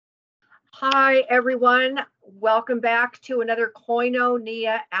Hi, everyone. Welcome back to another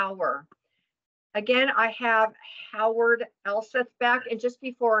Koinonia Hour. Again, I have Howard Elseth back. And just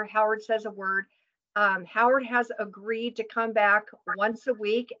before Howard says a word, Howard has agreed to come back once a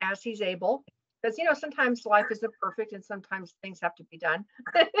week as he's able. Because, sometimes life isn't perfect and sometimes things have to be done.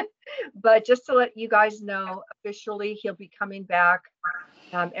 But just to let you guys know, officially, he'll be coming back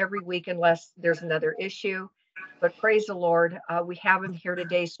every week unless there's another issue. But praise the Lord, we have him here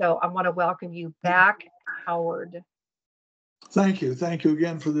today. So I want to welcome you back, Howard. Thank you. Thank you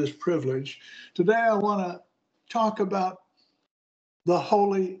again for this privilege. Today I want to talk about the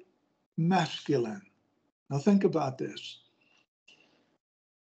holy masculine. Now think about this.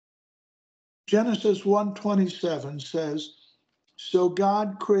 Genesis 1:27 says, "So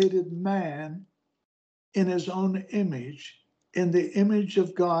God created man in his own image. In the image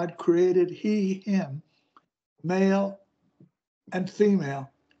of God created he him. Male and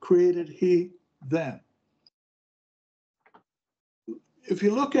female created he them." If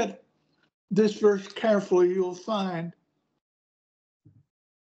you look at this verse carefully, you'll find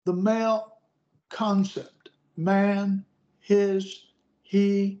the male concept: man, his,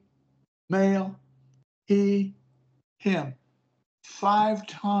 he, male, he, him. 5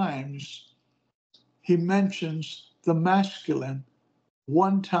 times he mentions the masculine,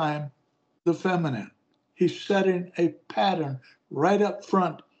 1 time the feminine. He's setting a pattern right up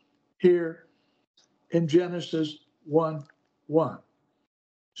front here in Genesis 1:1.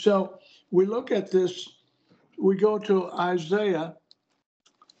 So we look at this, we go to Isaiah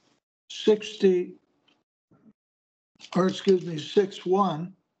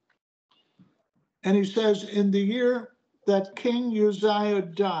 6:1, and he says, "In the year that King Uzziah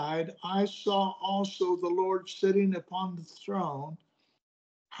died, I saw also the Lord sitting upon the throne,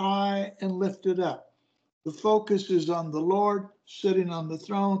 high and lifted up." The focus is on the Lord sitting on the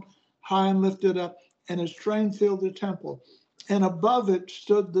throne, high and lifted up, and his train filled the temple. And above it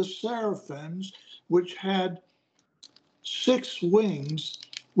stood the seraphims, which had 6 wings.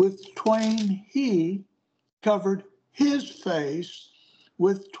 With twain he covered his face,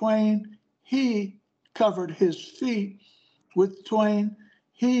 with twain he covered his feet, with twain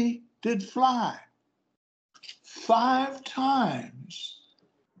he did fly. 5 times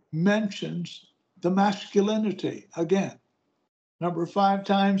mentions the masculinity again. Number 5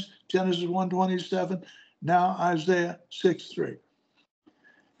 times, Genesis 1:27, now Isaiah 6:3.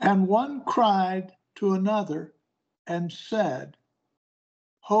 "And one cried to another and said,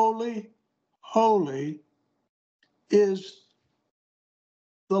 Holy, holy is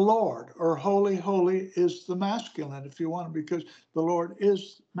the Lord," or holy, holy is the masculine, if you want, because the Lord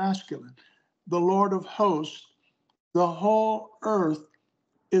is masculine. "The Lord of hosts, the whole earth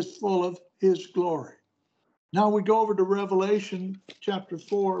is full of his glory." Now we go over to Revelation chapter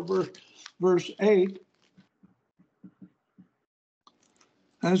 4, verse 8.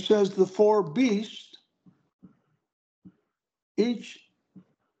 And it says, "The 4 beasts, each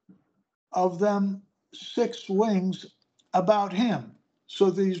of them 6 wings about him." So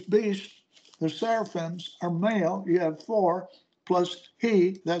these beasts, the seraphims, are male. You have 4 plus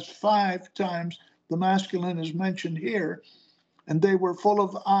he, that's 5 times the masculine is mentioned here. "And they were full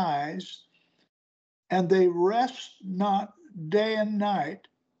of eyes, and they rest not day and night,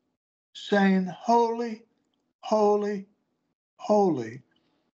 saying, Holy, holy, holy,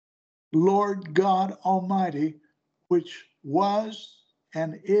 Lord God Almighty, which was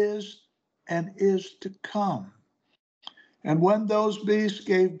and is to come." And when those beasts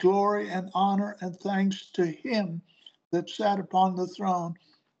gave glory and honor and thanks to him that sat upon the throne,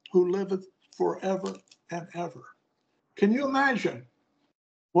 who liveth forever and ever. Can you imagine?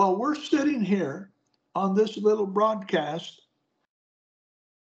 While we're sitting here on this little broadcast,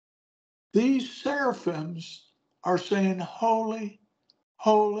 these seraphims are saying, Holy,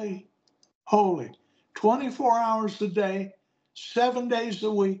 holy, holy. 24 hours a day, 7 days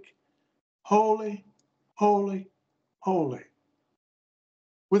a week. Holy, holy, holy.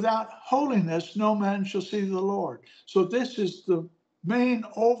 "Without holiness, no man shall see the Lord." So this is the main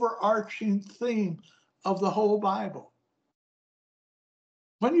overarching theme of the whole Bible.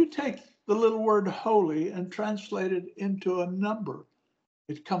 When you take the little word holy and translate it into a number,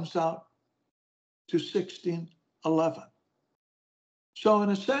 it comes out to 1611. So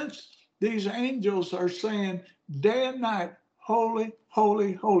in a sense, these angels are saying day and night, holy,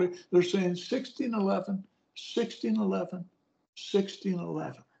 holy, holy. They're saying 1611, 1611,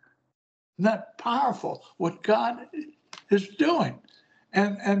 1611. Isn't that powerful, what God is doing?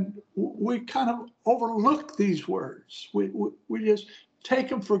 And we kind of overlook these words. We just take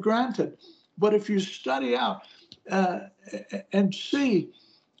them for granted. But if you study out and see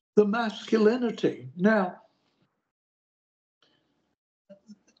the masculinity. Now,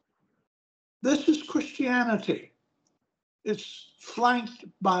 this is Christianity. It's flanked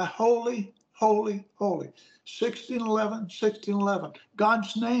by holy, holy, holy. 1611, 1611.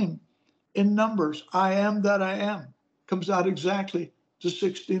 God's name in Numbers, I am that I am, comes out exactly to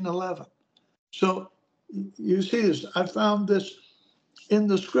 1611. So you see this. I found this in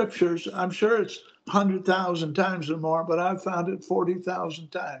the scriptures. I'm sure it's 100,000 times or more, but I've found it 40,000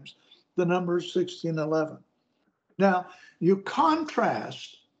 times, the number 1611. Now, you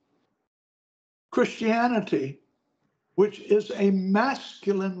contrast Christianity, which is a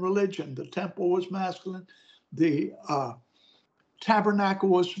masculine religion. The temple was masculine. The tabernacle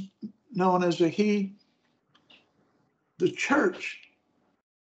was known as a he. The church,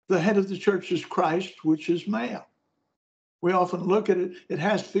 the head of the church is Christ, which is male. We often look at it, it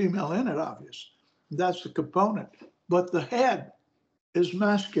has female in it, obviously. That's the component. But the head is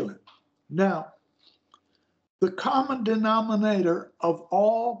masculine. Now, the common denominator of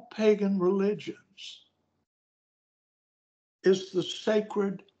all pagan religions is the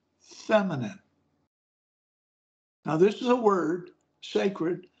sacred feminine. Now, this is a word,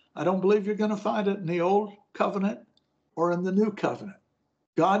 sacred. I don't believe you're going to find it in the Old Covenant or in the New Covenant.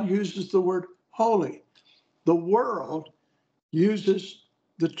 God uses the word holy. The world uses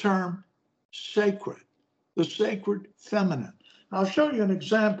the term sacred, the sacred feminine. I'll show you an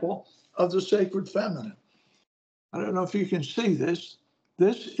example of the sacred feminine. I don't know if you can see this.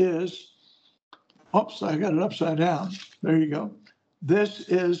 This is, oops, I got it upside down. There you go. This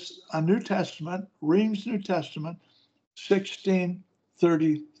is a New Testament, Ream's New Testament,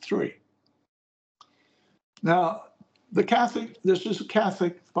 1633. Now, this is a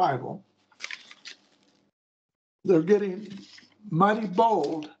Catholic Bible. They're getting mighty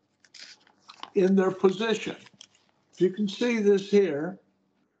bold in their position. If you can see this here,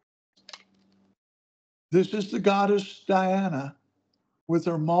 this is the goddess Diana with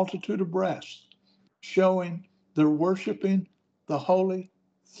her multitude of breasts, showing they're worshiping the holy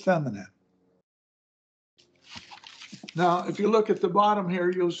feminine. Now, if you look at the bottom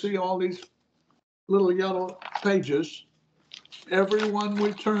here, you'll see all these little yellow pages. Every one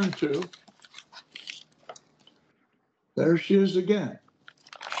we turn to, there she is again.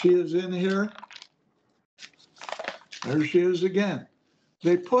 She is in here. There she is again.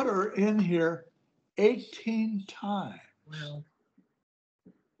 They put her in here 18 times. Wow.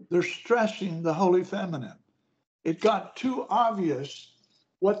 They're stressing the Holy Feminine. It got too obvious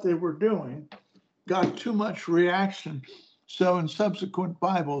what they were doing, got too much reaction. So in subsequent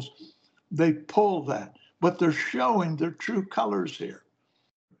Bibles, they pulled that, but they're showing their true colors here.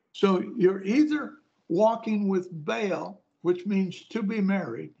 So you're either walking with Baal, which means to be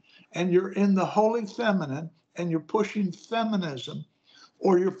married, and you're in the Holy Feminine, and you're pushing feminism,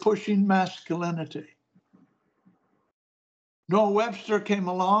 or you're pushing masculinity. Noah Webster came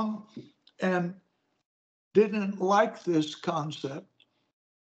along and didn't like this concept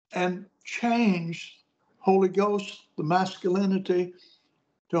and changed Holy Ghost, the masculinity,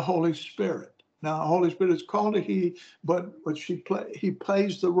 to Holy Spirit. Now, Holy Spirit is called a he, but he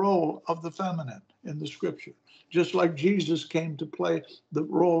plays the role of the feminine in the scripture, just like Jesus came to play the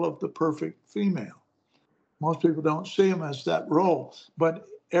role of the perfect female. Most people don't see him as that role, but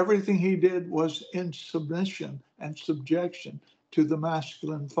everything he did was in submission and subjection to the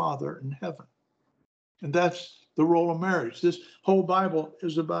masculine Father in heaven. And that's the role of marriage. This whole Bible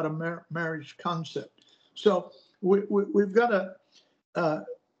is about a marriage concept. So we've got to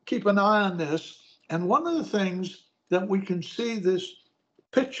keep an eye on this. And one of the things that we can see this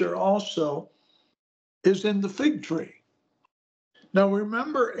picture also is in the fig tree. Now,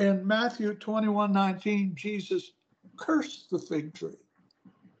 remember in Matthew 21:19, Jesus cursed the fig tree.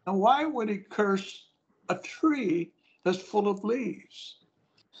 Now, why would he curse a tree that's full of leaves?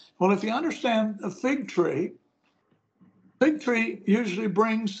 Well, if you understand a fig tree usually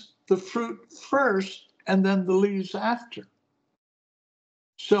brings the fruit first and then the leaves after.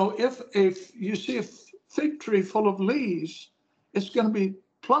 So if you see a fig tree full of leaves, it's going to be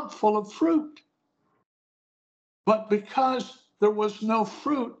plump full of fruit. But because there was no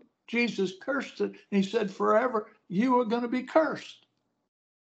fruit, Jesus cursed it. And he said, forever, you are going to be cursed.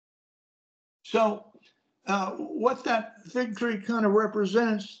 So what that fig tree kind of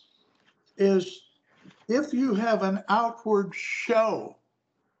represents is if you have an outward show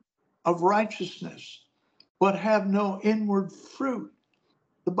of righteousness, but have no inward fruit,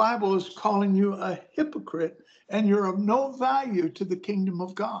 the Bible is calling you a hypocrite and you're of no value to the kingdom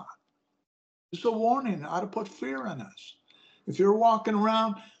of God. It's a warning how to put fear in us. If you're walking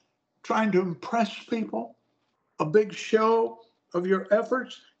around trying to impress people, a big show of your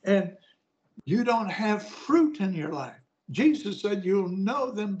efforts and you don't have fruit in your life. Jesus said you'll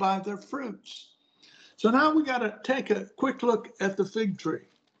know them by their fruits. So now we got to take a quick look at the fig tree.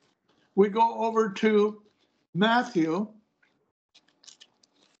 We go over to Matthew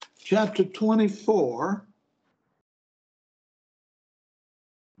chapter 24,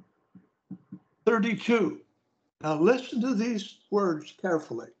 32. Now listen to these words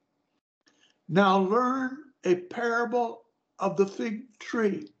carefully. Now learn a parable of the fig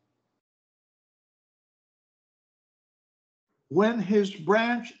tree. When his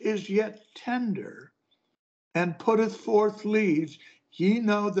branch is yet tender and putteth forth leaves, ye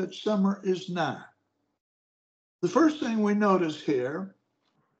know that summer is nigh. The first thing we notice here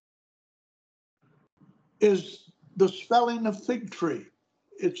is the spelling of fig tree.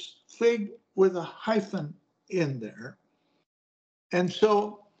 It's fig with a hyphen in there. And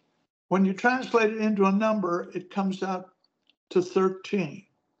so when you translate it into a number, it comes out to 13,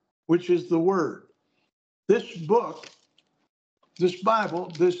 which is the word. This book, this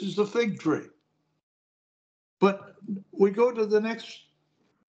Bible, this is the fig tree. But we go to the next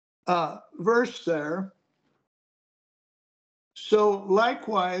verse there. So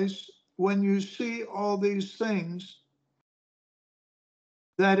likewise, when you see all these things,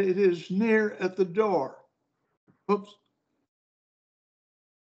 that it is near at the door. Oops.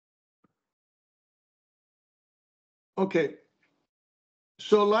 Okay.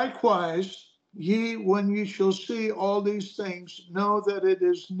 So likewise, ye, when ye shall see all these things, know that it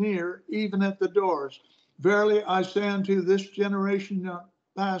is near, even at the doors. Verily I say unto you, this generation not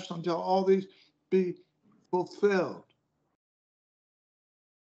pass until all these be fulfilled.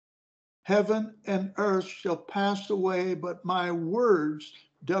 Heaven and earth shall pass away, but my words,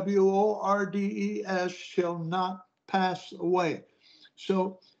 words, shall not pass away.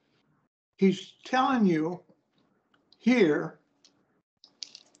 So he's telling you here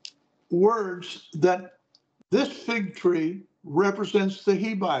words that this fig tree represents the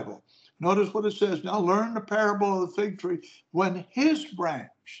He Bible. Notice what it says. Now learn the parable of the fig tree. When his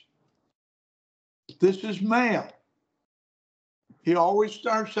branch, this is male. He always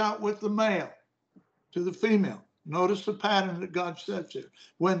starts out with the male to the female. Notice the pattern that God sets here.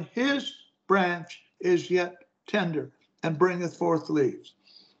 When his branch is yet tender and bringeth forth leaves.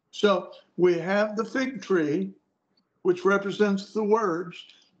 So we have the fig tree, which represents the words,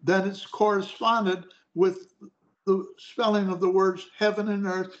 then it's corresponded with the spelling of the words, heaven and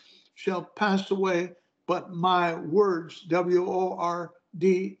earth shall pass away, but my words, words,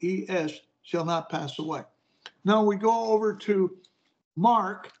 shall not pass away. Now we go over to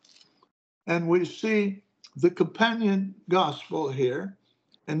Mark, and we see the companion gospel here.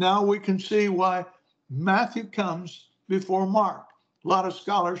 And now we can see why Matthew comes before Mark. A lot of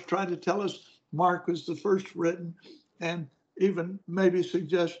scholars try to tell us Mark was the first written, and even maybe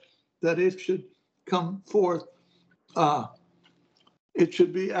suggest that it should come forth. It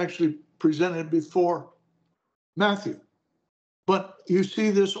should be actually presented before Matthew. But you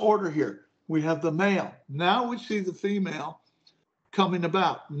see this order here. We have the male. Now we see the female coming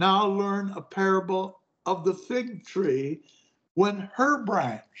about. Now learn a parable of the fig tree when her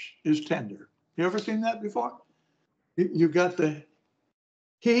branch is tender. You ever seen that before? You got the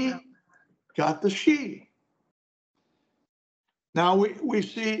he, got the she. Now we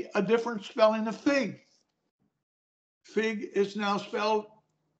see a different spelling of fig. Fig is now spelled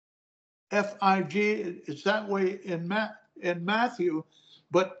F-I-G. It's that way in Matthew,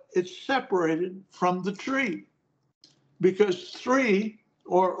 but it's separated from the tree because three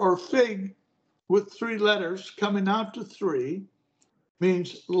or fig with three letters coming out to three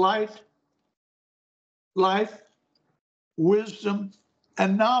means life, wisdom,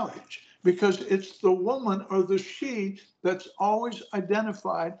 and knowledge, because it's the woman or the she that's always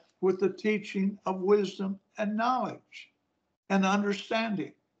identified with the teaching of wisdom and knowledge and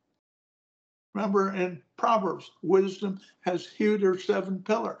understanding. Remember in Proverbs, wisdom has hewed her 7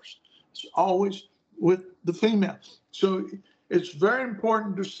 pillars. It's always with the female. So it's very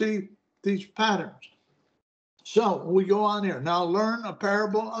important to see these patterns. So we go on here. Now learn a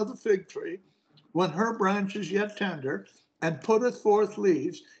parable of the fig tree. When her branch is yet tender and putteth forth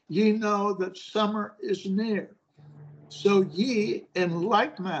leaves, ye know that summer is near. So ye, in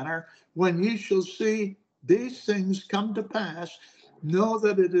like manner, when ye shall see these things come to pass, know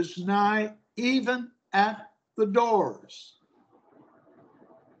that it is nigh, even at the doors.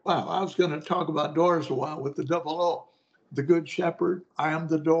 Wow, I was going to talk about doors a while with the double O. The good shepherd, I am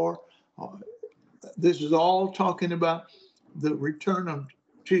the door. This is all talking about the return of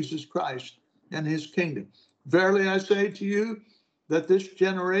Jesus Christ and his kingdom. Verily I say to you that this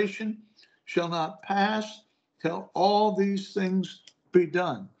generation shall not pass till all these things be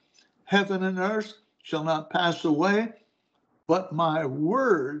done. Heaven and earth shall not pass away, but my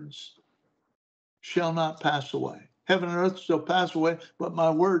words shall not pass away. Heaven and earth shall pass away, but my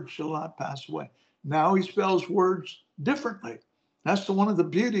words shall not pass away. Now he spells words differently. That's one of the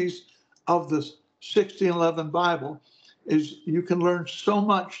beauties of the 1611 Bible, is you can learn so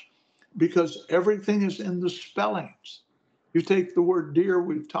much because everything is in the spellings. You take the word dear,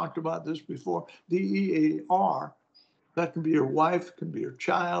 we've talked about this before, D-E-A-R, that can be your wife, can be your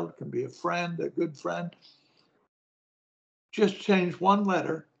child, can be a friend, a good friend. Just change one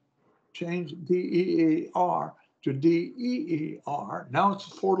letter, change D-E-A-R to D-E-E-R. Now it's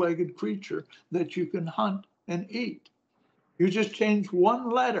a four-legged creature that you can hunt and eat. You just change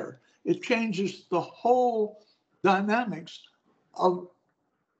one letter. It changes the whole dynamics of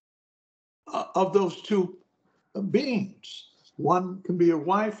those two beings. One can be your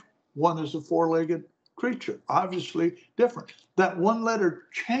wife, one is a four-legged creature, obviously different. That one letter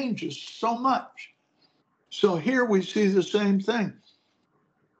changes so much. So here we see the same thing.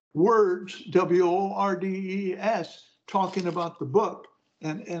 Words, W-O-R-D-E-S, talking about the book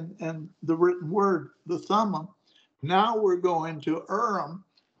and the written word, the Thummim. Now we're going to Urim,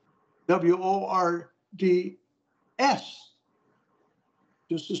 W-O-R-D-S,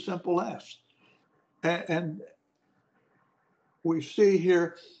 just a simple S. And we see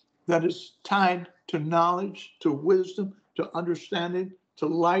here that it's tied to knowledge, to wisdom, to understanding, to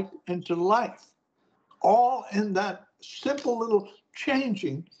light, and to life. All in that simple little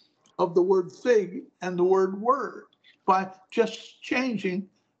changing of the word fig and the word word by just changing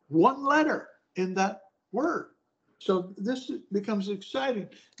one letter in that word. So this becomes exciting.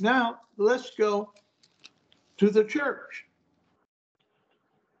 Now let's go to the church.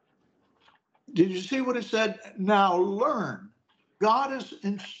 Did you see what it said? Now learn. God is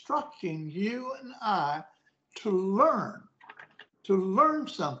instructing you and I to learn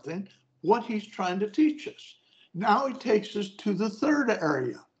something, what he's trying to teach us. Now he takes us to the third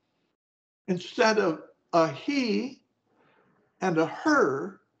area. Instead of a he and a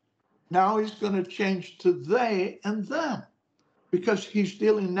her, now he's going to change to they and them, because he's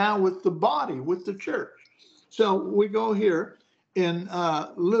dealing now with the body, with the church. So we go here in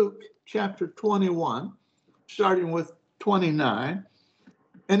Luke chapter 21, starting with 29,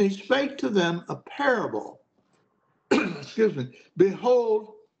 and he spake to them a parable. Excuse me.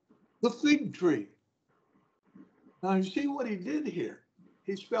 Behold, the fig tree. Now you see what he did here.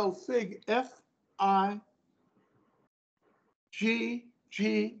 He spelled fig F-I-G-G-E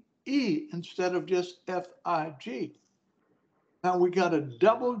instead of just F-I-G. Now we got a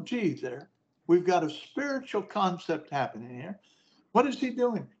double G there. We've got a spiritual concept happening here. What is he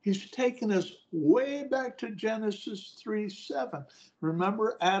doing? He's taking us way back to Genesis 3:7.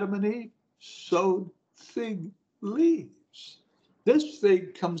 Remember, Adam and Eve sowed fig leaves. This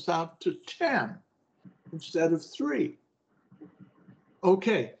fig comes out to 10 instead of 3.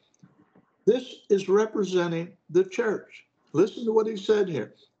 Okay, this is representing the church. Listen to what he said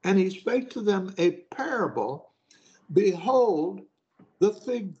here. And he spake to them a parable. Behold, the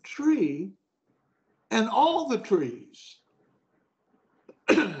fig tree and all the trees.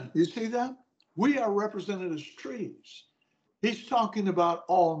 You see that? We are represented as trees. He's talking about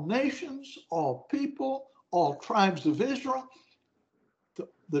all nations, all people, all tribes of Israel.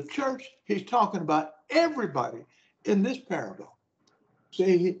 The church, he's talking about everybody in this parable.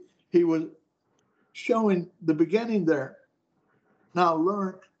 See, he was showing the beginning there. Now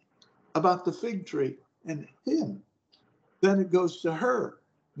learn about the fig tree and him. Then it goes to her.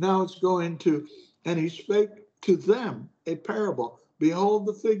 Now it's going to, and he spake to them a parable. Behold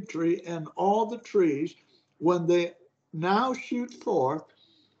the fig tree and all the trees, when they now shoot forth,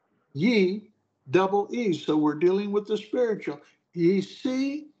 ye, double E. So we're dealing with the spiritual. Ye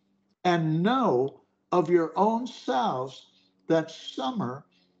see and know of your own selves that summer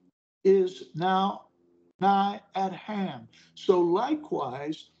is now nigh at hand. So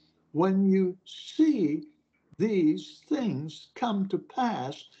likewise, when you see these things come to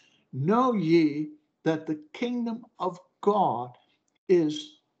pass, know ye that the kingdom of God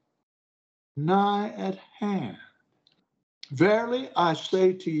is nigh at hand. Verily I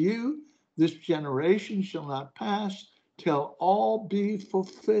say to you, this generation shall not pass till all be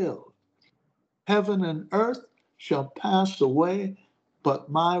fulfilled. Heaven and earth shall pass away, but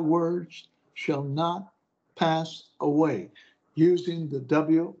my words shall not pass away, using the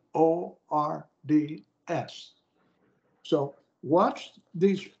W-O-R-D-S. So watch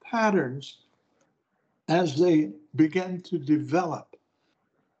these patterns as they begin to develop.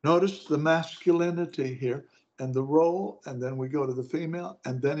 Notice the masculinity here and the role, and then we go to the female,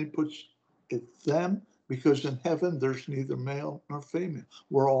 and then he puts it them, because in heaven there's neither male nor female.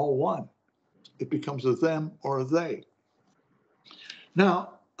 We're all one. It becomes a them or a they.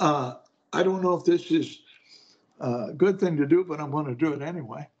 Now, I don't know if this is a good thing to do, but I'm going to do it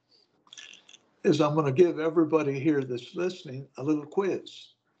anyway, is I'm going to give everybody here that's listening a little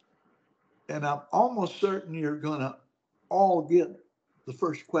quiz. And I'm almost certain you're going to all get the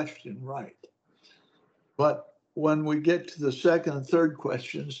first question right. But when we get to the second and third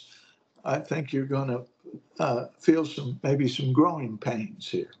questions, I think you're going to feel maybe some growing pains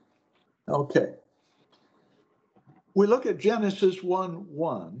here. Okay. We look at Genesis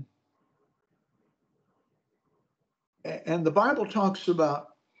 1:1, and the Bible talks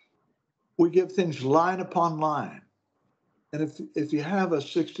about we give things line upon line. And if you have a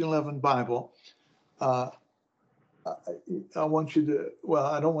 1611 Bible, I want you to, well,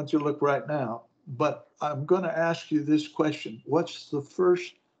 I don't want you to look right now, but I'm going to ask you this question. What's the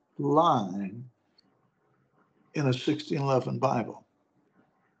first line in a 1611 Bible?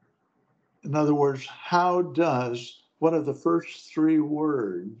 In other words, what are the first three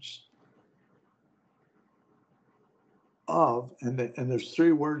words of, and there's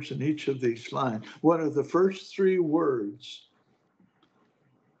three words in each of these lines. What are the first three words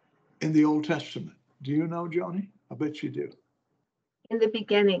in the Old Testament? Do you know, Joni? I bet you do. In the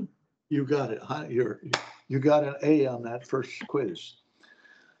beginning. You got it, huh? You got an A on that first quiz.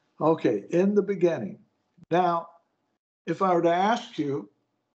 Okay, in the beginning. Now, if I were to ask you,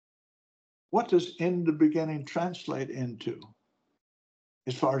 what does in the beginning translate into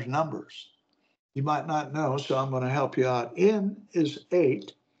as far as numbers? You might not know, so I'm going to help you out. In is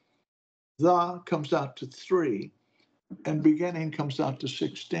 8, the comes out to 3, and beginning comes out to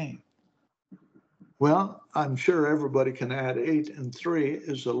 16. Well, I'm sure everybody can add 8 and 3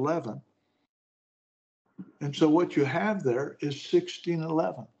 is 11. And so what you have there is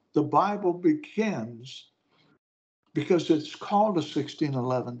 1611. The Bible begins, because it's called a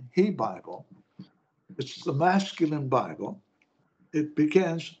 1611 He Bible, it's the masculine Bible, it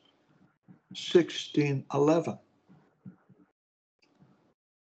begins 1611.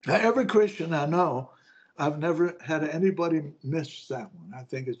 Now, every Christian I know, I've never had anybody miss that one. I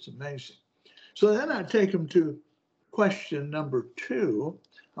think it's amazing. So then I take them to question number 2.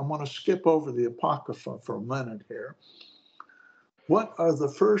 I'm going to skip over the Apocrypha for a minute here. What are the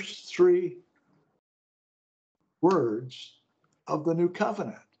first 3 words of the New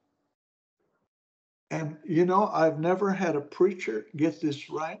Covenant? And you know, I've never had a preacher get this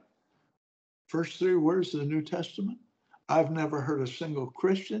right. First 3 words of the New Testament. I've never heard a single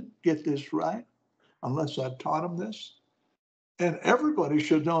Christian get this right, unless I've taught them this. And everybody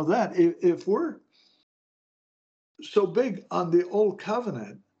should know that. If we're so big on the Old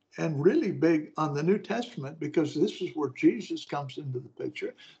Covenant and really big on the New Testament, because this is where Jesus comes into the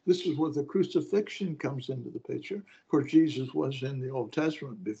picture. This is where the crucifixion comes into the picture. Of course, Jesus was in the Old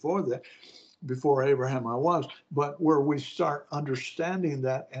Testament before that, before Abraham I was, but where we start understanding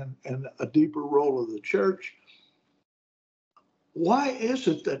that and a deeper role of the church. Why is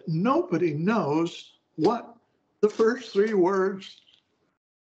it that nobody knows what the first 3 words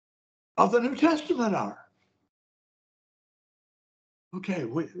of the New Testament are? Okay,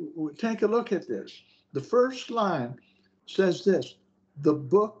 we take a look at this. The first line says this, the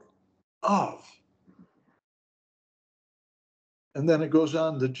book of. And then it goes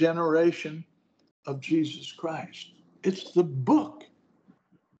on, the generation of Jesus Christ. It's the book.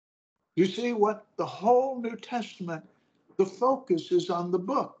 You see what the whole New Testament, the focus is on the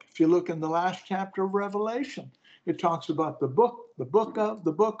book. If you look in the last chapter of Revelation, it talks about the book of,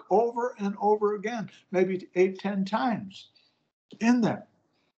 the book over and over again, maybe 8, 10 times in there.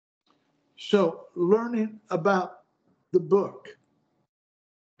 So learning about the book.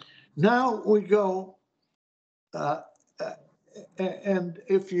 Now we go, and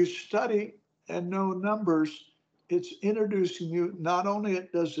if you study and know numbers, it's introducing you, not only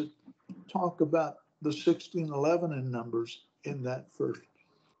does it talk about the 1611 in numbers in that first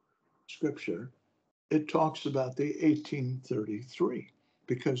scripture, it talks about the 1833,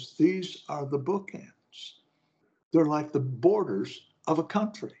 because these are the bookends. They're like the borders of a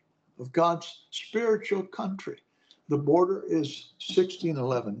country, of God's spiritual country. The border is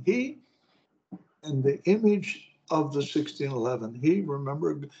 1611. He, and the image of the 1611, he,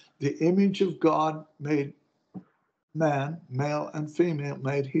 remember, the image of God made man, male and female,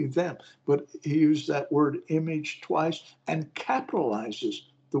 made he them. But he used that word image twice and capitalizes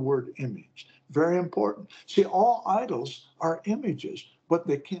the word image. Very important. See, all idols are images, but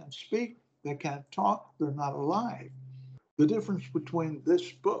they can't speak, they can't talk, they're not alive. The difference between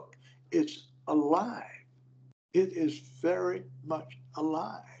this book, it's alive. It is very much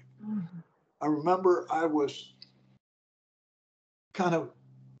alive. Mm-hmm. I remember I was kind of,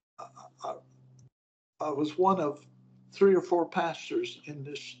 I was one of 3 or 4 pastors in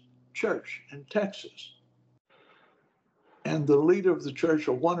this church in Texas. And the leader of the church,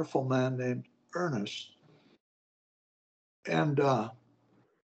 a wonderful man named Ernest. And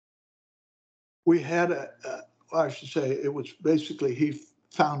we had I should say, it was basically he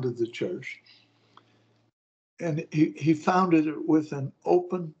founded the church. And he founded it with an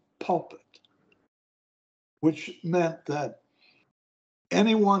open pulpit, which meant that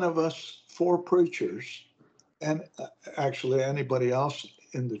any one of us 4 preachers, and actually anybody else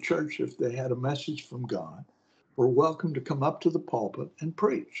in the church, if they had a message from God, were welcome to come up to the pulpit and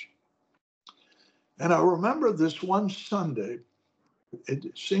preach. And I remember this one Sunday, it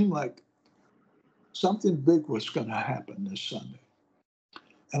seemed like something big was going to happen this Sunday.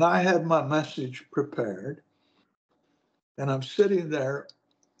 And I had my message prepared, and I'm sitting there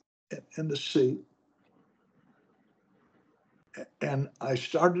in the seat, and I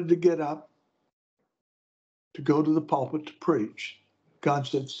started to get up to go to the pulpit to preach. God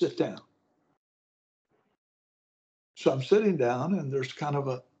said, sit down. So I'm sitting down, and there's kind of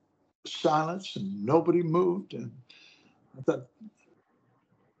a silence, and nobody moved. And I thought,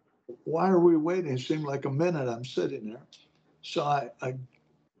 why are we waiting? It seemed like a minute I'm sitting there. So I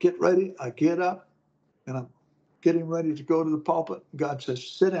get ready, I get up, and I'm getting ready to go to the pulpit. God says,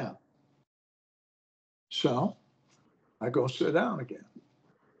 sit down. So I go sit down again.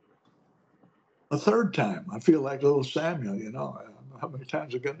 A third time, I feel like little Samuel, how many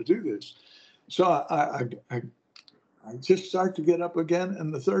times I'm going to do this? So I just start to get up again.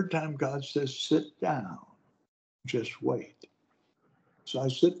 And the third time, God says, sit down, just wait. So I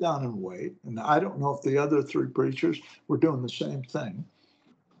sit down and wait. And I don't know if the other 3 preachers were doing the same thing.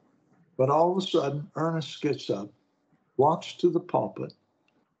 But all of a sudden, Ernest gets up, walks to the pulpit,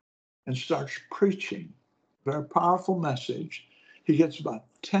 and starts preaching. Very powerful message. He gets about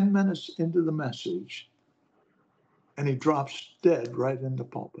 10 minutes into the message, and he drops dead right in the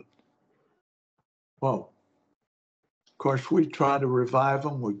pulpit. Whoa. Of course, we tried to revive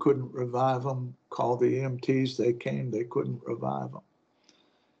him. We couldn't revive him. Called the EMTs. They came. They couldn't revive him.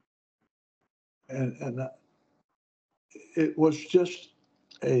 And it was just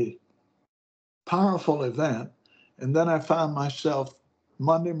a powerful event. And then I found myself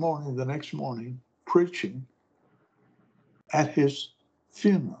Monday morning, the next morning, preaching at his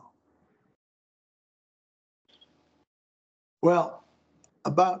funeral. Well,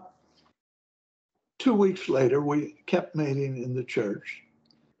 about 2 weeks later, we kept meeting in the church,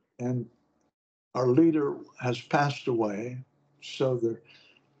 and our leader has passed away. So they're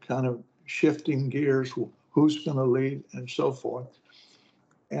kind of shifting gears, who's going to lead and so forth.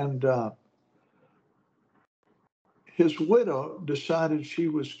 And his widow decided she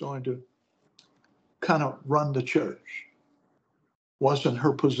was going to kind of run the church. Wasn't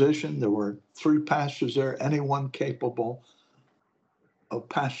her position. There were 3 pastors there, anyone capable of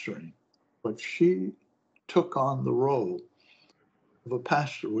pastoring. But she took on the role of a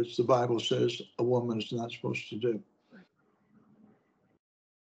pastor, which the Bible says a woman is not supposed to do.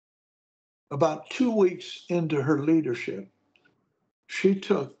 About 2 weeks into her leadership, she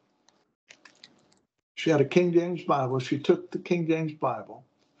had a King James Bible. She took the King James Bible,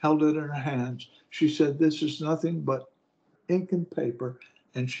 held it in her hands. She said, this is nothing but ink and paper,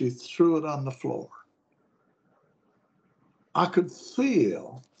 and she threw it on the floor. I could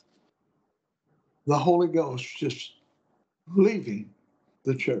feel the Holy Ghost just leaving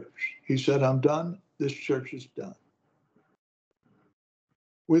the church. He said, I'm done. This church is done.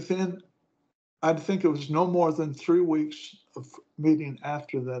 Within, I think it was no more than 3 weeks of meeting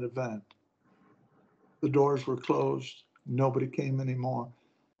after that event, the doors were closed. Nobody came anymore.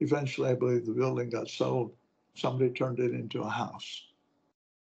 Eventually, I believe the building got sold. Somebody turned it into a house.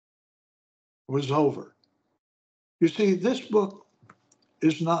 It was over. You see, this book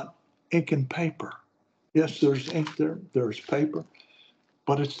is not ink and paper. Yes, there's ink there, there's paper,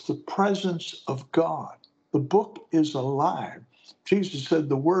 but it's the presence of God. The book is alive. Jesus said,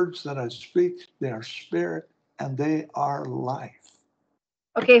 the words that I speak, they are spirit and they are life.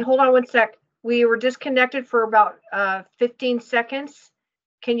 Okay, hold on one sec. We were disconnected for about 15 seconds.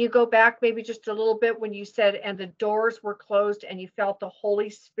 Can you go back maybe just a little bit when you said, and the doors were closed and you felt the Holy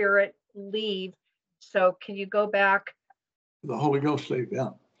Spirit leave? So can you go back? The Holy Ghost leave, yeah.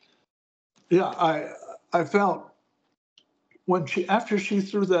 Yeah, I felt after she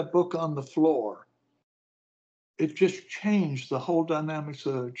threw that book on the floor, it just changed the whole dynamics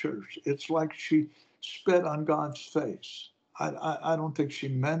of the church. It's like she spit on God's face. I don't think she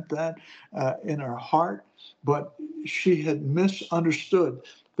meant that in her heart, but she had misunderstood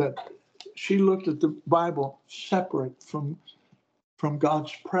that she looked at the Bible separate from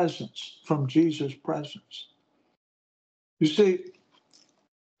God's presence, from Jesus' presence. You see,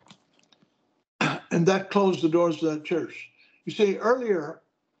 and that closed the doors of that church. You see, earlier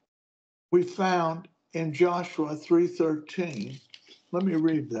we found in Joshua 3:13, let me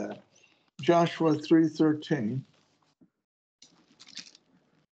read that. Joshua 3:13.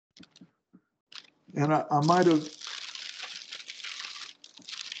 And I might have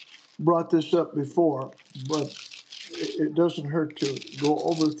brought this up before, but it doesn't hurt to go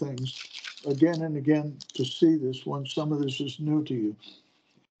over things again and again to see this when some of this is new to you.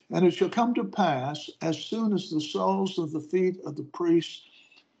 And it shall come to pass, as soon as the soles of the feet of the priests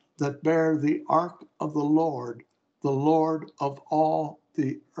that bear the ark of the Lord of all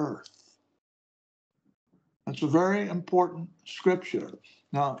the earth. That's a very important scripture.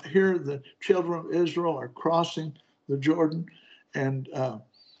 Now, here the children of Israel are crossing the Jordan, and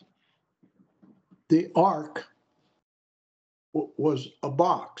the ark was a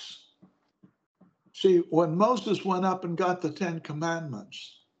box. See, when Moses went up and got the 10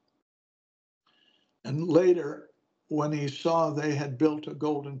 Commandments, and later when he saw they had built a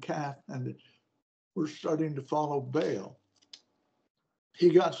golden calf and were starting to follow Baal, he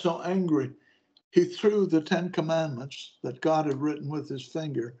got so angry, he threw the 10 Commandments that God had written with his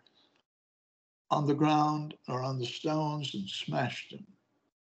finger on the ground or on the stones and smashed them.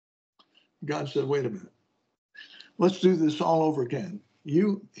 God said, wait a minute, let's do this all over again.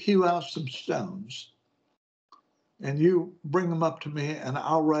 You hew out some stones and you bring them up to me and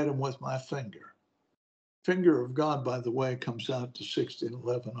I'll write them with my finger. Finger of God, by the way, comes out to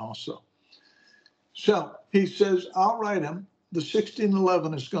 1611 also. So he says, I'll write him. The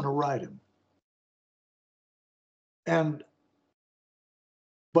 1611 is going to write him.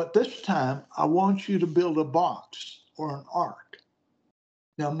 But this time, I want you to build a box or an ark.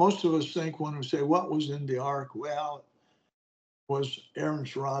 Now, most of us think when we say, what was in the ark? Well, it was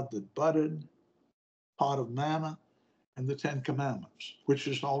Aaron's rod that budded, pot of manna, and the 10 Commandments, which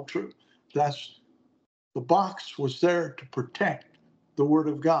is all true. The box was there to protect the Word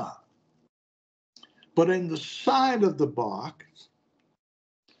of God. But in the side of the box,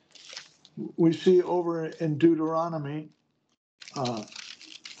 we see over in Deuteronomy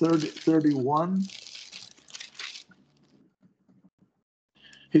 31,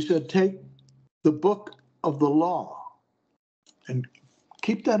 he said, take the book of the law, and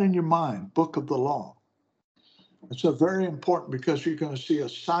keep that in your mind, book of the law. It's a very important because you're going to see a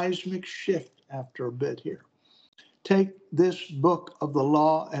seismic shift after a bit here. Take this book of the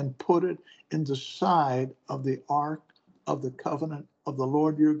law and put it in the side of the ark of the covenant of the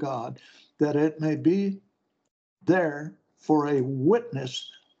Lord your God, that it may be there for a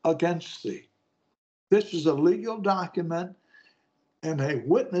witness against thee. This is a legal document, and a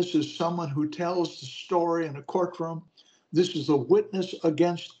witness is someone who tells the story in a courtroom. This is a witness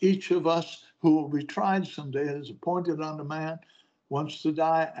against each of us who will be tried someday. It is appointed unto man once to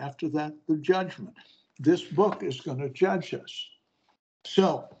die, after that the judgment. This book is going to judge us.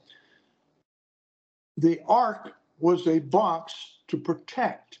 So the ark was a box to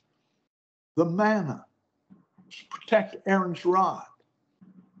protect the manna, to protect Aaron's rod,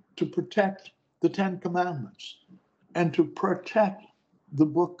 to protect the 10 Commandments, and to protect the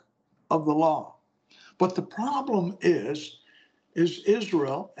book of the law. But the problem is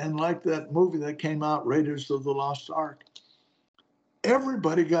Israel, and like that movie that came out, Raiders of the Lost Ark,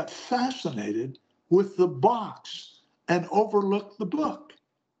 everybody got fascinated with the box and overlooked the book.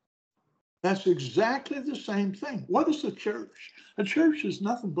 That's exactly the same thing. What is a church? A church is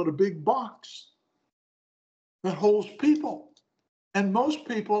nothing but a big box that holds people. And most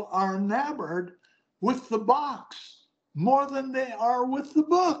people are enamored with the box more than they are with the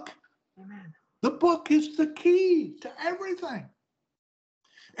book. Amen. The book is the key to everything.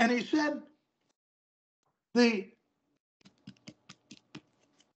 And he said, the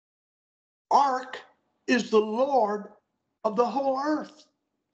ark is the Lord of the whole earth.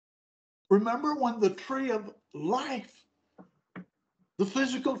 Remember when the tree of life, the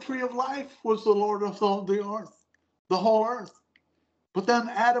physical tree of life, was the Lord of the earth, the whole earth. But then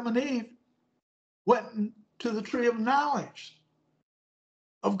Adam and Eve went to the tree of knowledge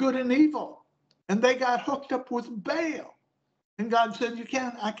of good and evil, and they got hooked up with Baal. And God said,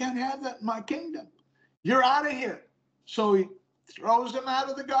 I can't have that in my kingdom. You're out of here. So he throws them out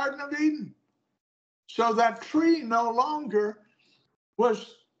of the Garden of Eden. So that tree no longer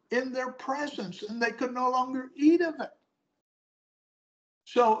was in their presence, and they could no longer eat of it.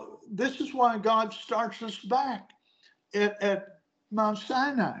 So this is why God starts us back at Mount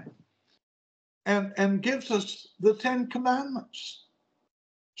Sinai and gives us the 10 Commandments.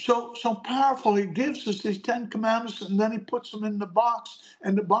 So powerful. He gives us these 10 commandments, and then he puts them in the box,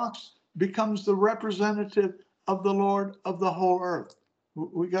 and the box becomes the representative of the Lord of the whole earth.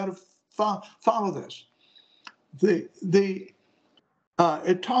 We got to follow this. It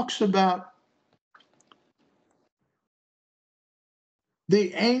talks about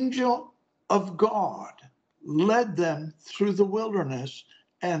the angel of God led them through the wilderness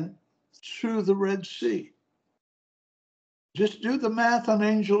and through the Red Sea. Just do the math on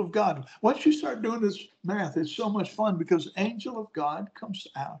angel of God. Once you start doing this math, it's so much fun because angel of God comes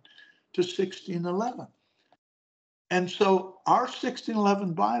out to 1611. And so our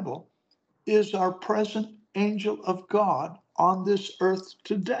 1611 Bible is our present angel of God on this earth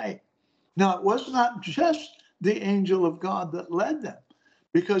today. Now, it was not just the angel of God that led them,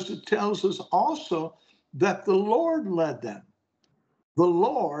 because it tells us also that the Lord led them. The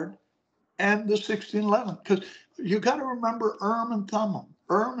Lord and the 1611. Because you got to remember and Thummim.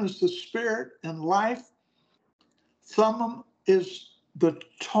 Is the spirit and life. Thummim is the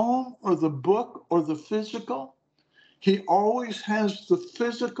tome or the book or the physical. He always has the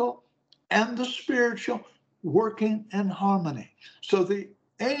physical and the spiritual working in harmony. So the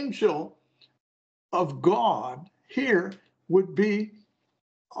angel of God here would be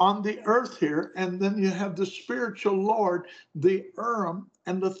on the earth here, and then you have the spiritual Lord, the Urim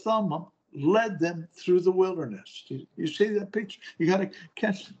and the Thummim led them through the wilderness. You see that picture? You got to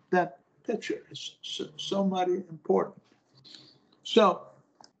catch that picture. It's so mighty important. So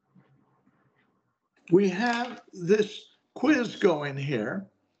we have this quiz going here.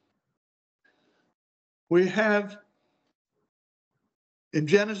 We have in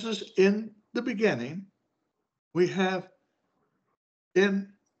Genesis, in the beginning, we have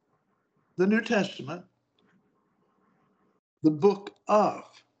in the New Testament, the book of.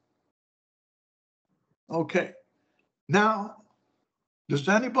 Okay, now, does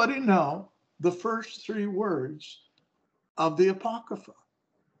anybody know the first three words of the Apocrypha?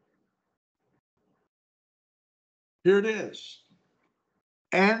 Here it is.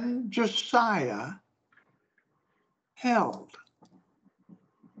 And Josiah held.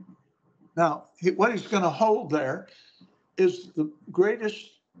 Now, what he's going to hold there is the greatest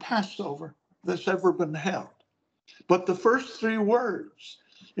Passover that's ever been held. But the first three words,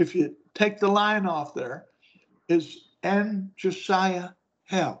 if you take the line off there, is and Josiah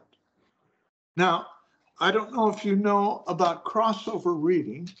held. Now, I don't know if you know about crossover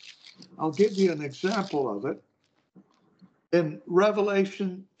reading. I'll give you an example of it. In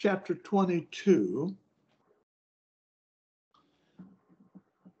Revelation chapter 22,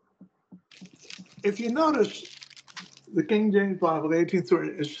 if you notice, the King James Bible, the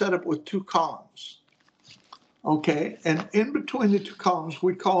 1830, is set up with two columns. Okay, and in between the two columns,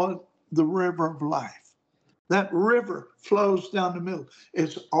 we call it the river of life. That river flows down the middle.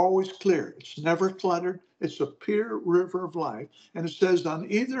 It's always clear. It's never cluttered. It's a pure river of life. And it says on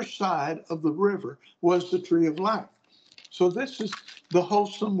either side of the river was the tree of life. So this is the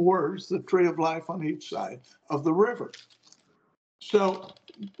wholesome words, the tree of life on each side of the river. So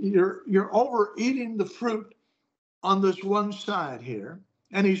you're overeating the fruit on this one side here.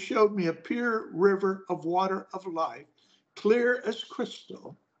 And he showed me a pure river of water of life, clear as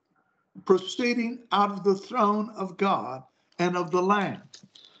crystal, proceeding out of the throne of God and of the Lamb.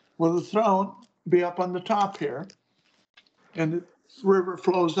 Well, the throne be up on the top here, and the river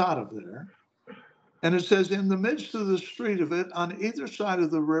flows out of there. And it says, in the midst of the street of it, on either side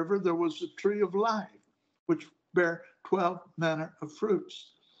of the river, there was a tree of life, which bare 12 manner of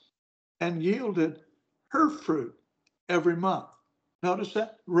fruits, and yielded her fruit every month. Notice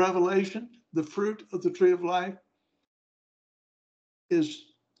that? Revelation, the fruit of the tree of life is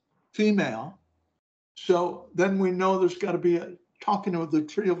female. So then we know there's got to be talking about the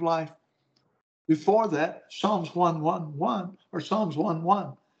tree of life. Before that, Psalms 1:1 or Psalms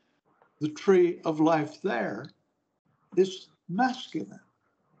 1:1, the tree of life there is masculine.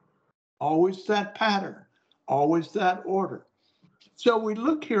 Always that pattern, always that order. So we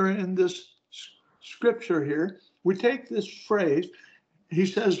look here in this scripture here, we take this phrase, he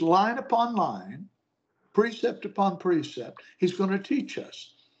says line upon line, precept upon precept. He's going to teach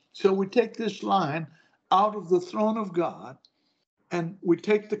us. So we take this line out of the throne of God, and we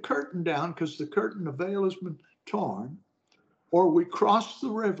take the curtain down because the curtain, the veil has been torn, or we cross the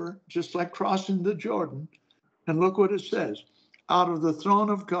river, just like crossing the Jordan. And look what it says. Out of the throne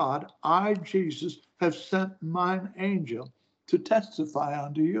of God, I, Jesus, have sent mine angel to testify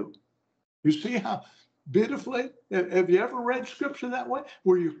unto you. You see how beautifully, have you ever read scripture that way?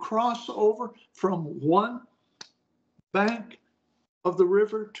 Where you cross over from one bank of the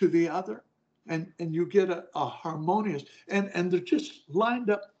river to the other? and you get a harmonious, and they're just lined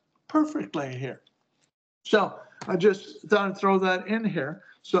up perfectly here. So I just thought I'd throw that in here.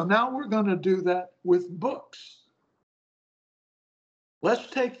 So now we're going to do that with books. Let's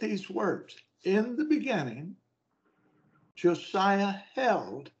take these words. In the beginning, Josiah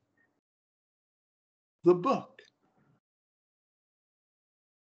held the book.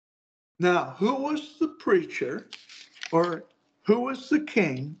 Now, who was the preacher or who was the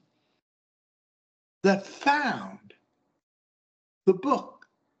king that found the book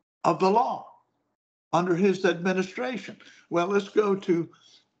of the law under his administration? Well, let's go to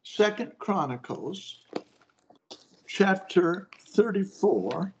 2 Chronicles chapter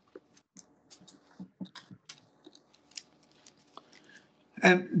 34.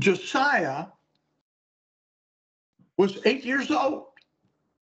 And Josiah was 8 years old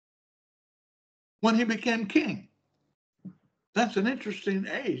when he became king. That's an interesting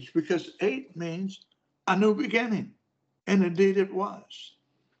age because 8 means a new beginning. And indeed it was.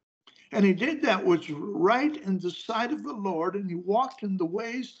 And he did that which was right in the sight of the Lord, and he walked in the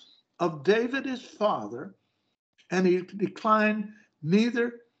ways of David his father, and he declined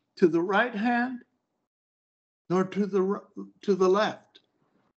neither to the right hand nor to the left.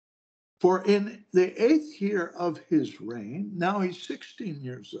 For in the 8th year of his reign, now he's 16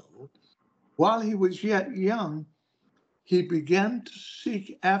 years old, while he was yet young, he began to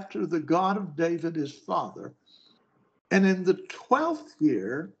seek after the God of David his father. And in the 12th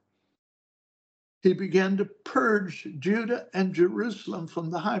year, he began to purge Judah and Jerusalem from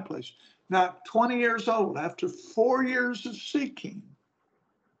the high place. Now, 20 years old, after 4 years of seeking,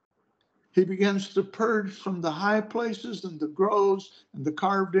 he begins to purge from the high places and the groves and the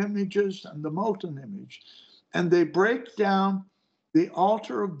carved images and the molten image. And they break down the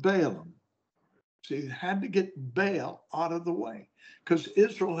altar of Balaam. See, he had to get Baal out of the way because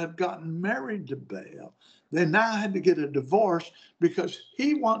Israel had gotten married to Baal. They now had to get a divorce because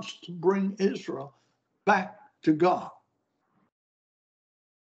he wants to bring Israel back to God.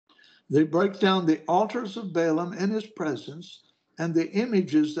 They break down the altars of Balaam in his presence and the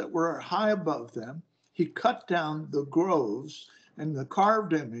images that were high above them. He cut down the groves and the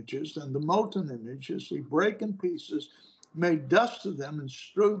carved images and the molten images. He broke in pieces, made dust of them, and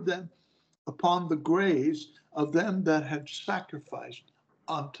strewed them upon the graves of them that had sacrificed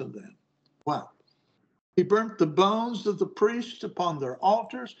unto them. Wow. He burnt the bones of the priests upon their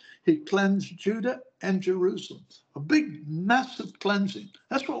altars. He cleansed Judah and Jerusalem. A big, massive cleansing.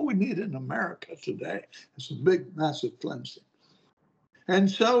 That's what we need in America today. It's a big, massive cleansing. And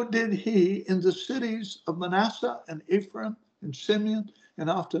so did he in the cities of Manasseh and Ephraim and Simeon and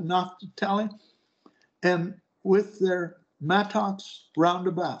after Naphtali, and with their mattocks round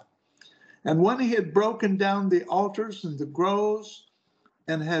about. And when he had broken down the altars and the groves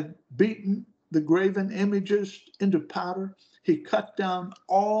and had beaten the graven images into powder, he cut down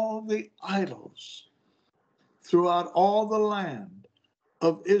all the idols throughout all the land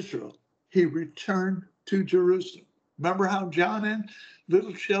of Israel. He returned to Jerusalem. Remember how John and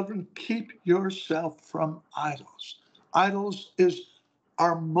little children, keep yourself from idols. Idols is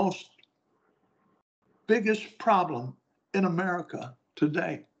our most biggest problem in America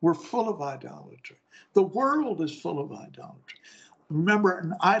today. We're full of idolatry. The world is full of idolatry. Remember,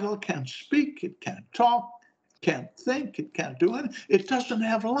 an idol can't speak, it can't talk, it can't think, it can't do anything. It doesn't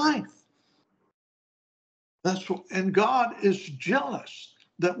have life. That's what, and God is jealous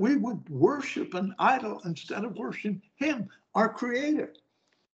that we would worship an idol instead of worshiping him, our creator.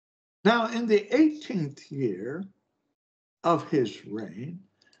 Now, in the 18th year of his reign,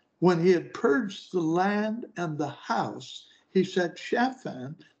 when he had purged the land and the house, he set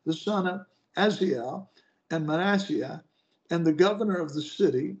Shaphan, the son of Aziel, and Manasseh, and the governor of the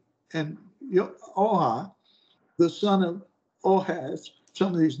city, and Oha, the son of Ohaz,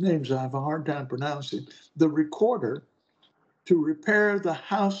 some of these names I have a hard time pronouncing, the recorder, to repair the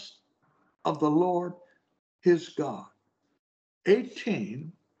house of the Lord his God.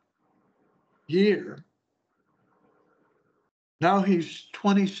 18 year. Now he's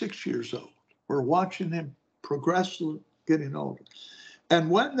 26 years old. We're watching him progressively getting older. And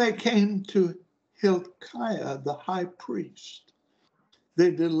when they came to Hilkiah, the high priest,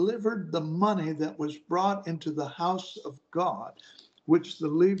 they delivered the money that was brought into the house of God, which the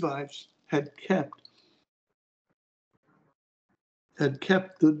Levites had kept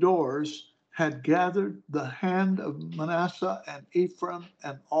the doors, had gathered the hand of Manasseh and Ephraim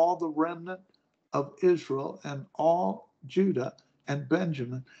and all the remnant of Israel and all Judah and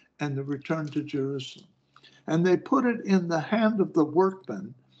Benjamin, and they returned to Jerusalem. And they put it in the hand of the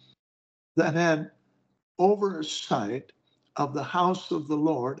workmen that had oversight of the house of the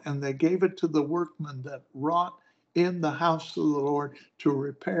Lord, and they gave it to the workmen that wrought in the house of the Lord to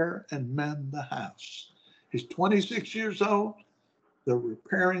repair and mend the house. He's 26 years old. They're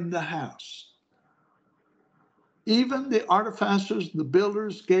repairing the house. Even the artificers, the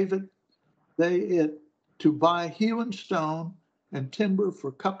builders, gave it to buy hewn stone and timber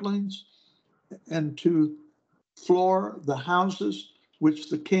for couplings, and to floor the houses which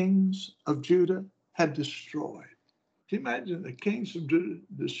the kings of Judah had destroyed. Can you imagine the kings of Judah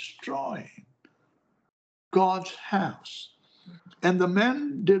destroying God's house? And the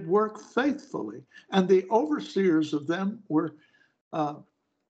men did work faithfully, and the overseers of them were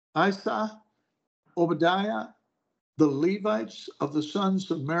Isa, Obadiah, the Levites of the sons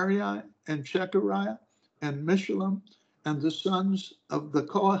of Merari, and Shechariah, and Meshullam, and the sons of the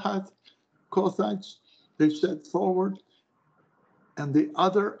Kohathites, they set forward, and the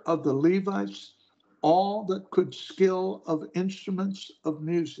other of the Levites, all that could skill of instruments of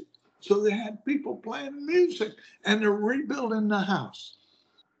music. So they had people playing music, and they're rebuilding the house.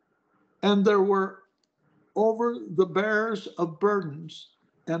 And there were over the bearers of burdens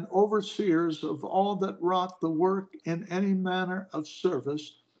and overseers of all that wrought the work in any manner of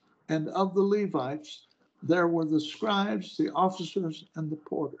service, and of the Levites, there were the scribes, the officers, and the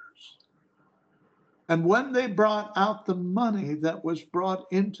porters. And when they brought out the money that was brought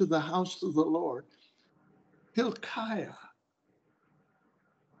into the house of the Lord, Hilkiah,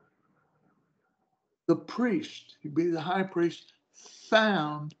 the priest, he'd be the high priest,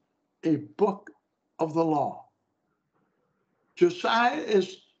 found a book of the law. Josiah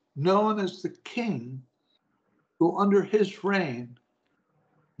is known as the king who, under his reign,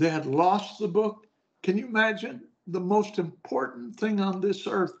 they had lost the book. Can you imagine the most important thing on this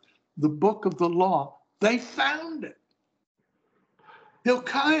earth, the book of the law? They found it.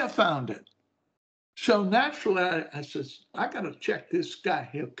 Hilkiah found it. So naturally, I says, I got to check this guy,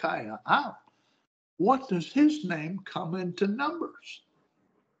 Hilkiah, out. What does his name come into Numbers?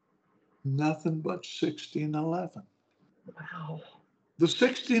 Nothing but 1611. Wow. The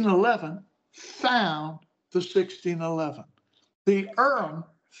 1611 found the 1611. The Urim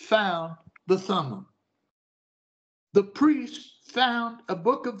found the Thummim. The priest found a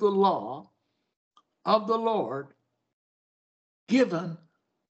book of the law of the Lord given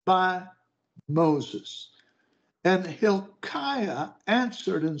by Moses. And Hilkiah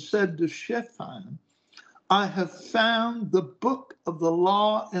answered and said to Shaphan, I have found the book of the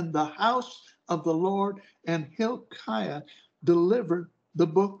law in the house of the Lord. And Hilkiah delivered the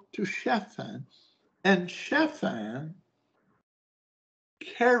book to Shaphan, and Shaphan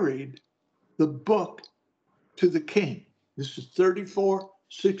carried the book to the king. This is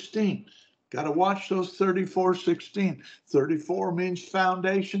 34:16. Got to watch those 34:16. 34 means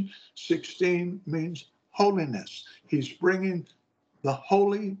foundation, 16 means holiness. He's bringing the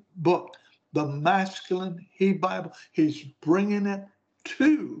holy book, the masculine He Bible. He's bringing it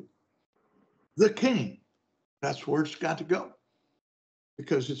to the king. That's where it's got to go,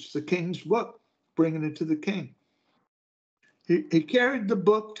 because it's the king's book, bringing it to the king. He carried the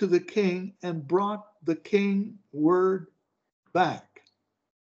book to the king and brought the king word back.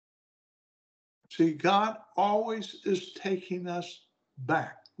 See, God always is taking us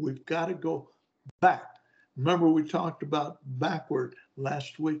back. We've got to go back. Remember, we talked about backward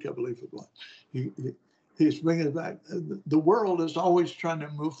last week, I believe it was. He's bringing it back. The world is always trying to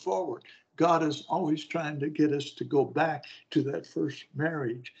move forward. God is always trying to get us to go back to that first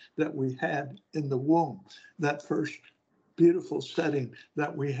marriage that we had in the womb, that first beautiful setting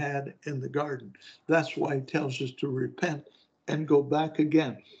that we had in the garden. That's why he tells us to repent and go back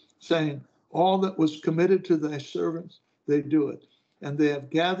again, saying, all that was committed to thy servants, they do it. And they have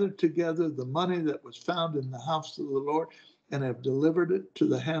gathered together the money that was found in the house of the Lord, and have delivered it to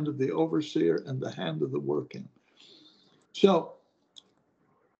the hand of the overseer and the hand of the workman. So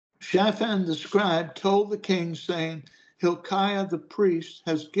Shaphan the scribe told the king, saying, Hilkiah the priest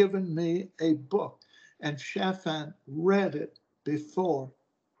has given me a book. And Shaphan read it before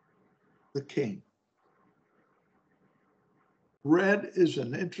the king. Read is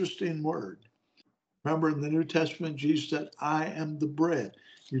an interesting word. Remember, in the New Testament, Jesus said, I am the bread.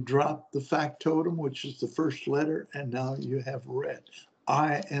 You drop the factotum, which is the first letter, and now you have read.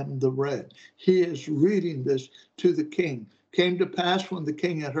 I am the bread. He is reading this to the king. Came to pass when the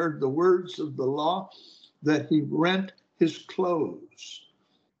king had heard the words of the law that he rent his clothes,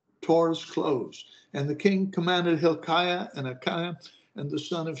 tore his clothes. And the king commanded Hilkiah and Achiah and the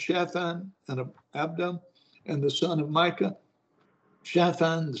son of Shaphan and Abdon and the son of Micah,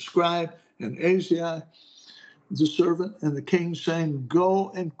 Shaphan the scribe, and Asaiah the servant, and the king, saying, Go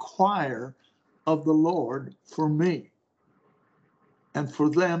inquire of the Lord for me. and for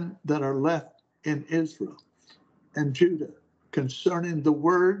them that are left in Israel and Judah, concerning the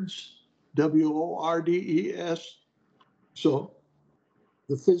words, words, so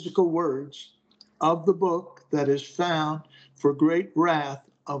the physical words of the book that is found, for great wrath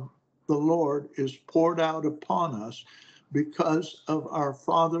of the Lord is poured out upon us, because of our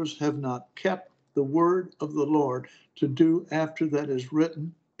fathers have not kept the word of the Lord to do after that is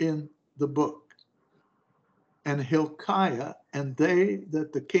written in the book. And Hilkiah and they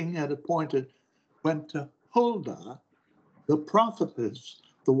that the king had appointed went to Huldah, the prophetess,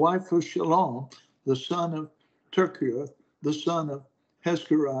 the wife of Shalom, the son of Terkiah, the son of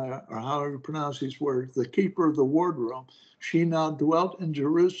Hezkariah, or however you pronounce these words, the keeper of the wardrobe. She now dwelt in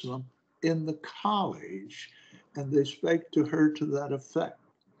Jerusalem in the college, and they spake to her to that effect.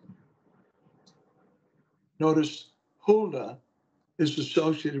 Notice Huldah is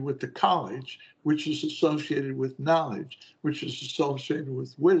associated with the college, which is associated with knowledge, which is associated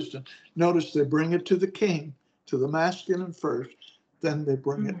with wisdom. Notice they bring it to the king, to the masculine first, then they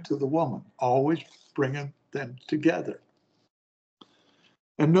bring it to the woman, always bringing them together.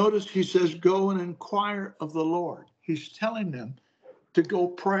 And notice he says, go and inquire of the Lord. He's telling them to go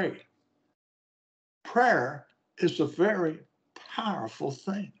pray. Prayer is a very powerful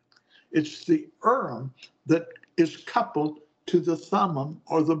thing. It's the Urim that is coupled to the Thummim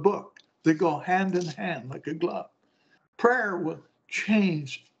or the book. They go hand in hand like a glove. Prayer will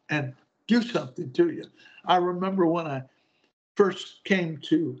change and do something to you. I remember when I first came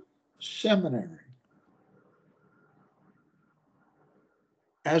to seminary,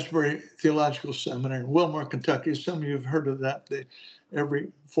 Asbury Theological Seminary in Wilmore, Kentucky. Some of you have heard of that.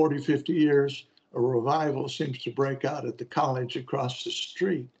 Every 40, 50 years, a revival seems to break out at the college across the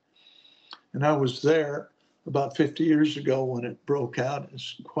street. And I was there about 50 years ago when it broke out.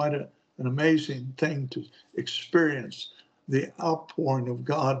 It's quite an amazing thing to experience the outpouring of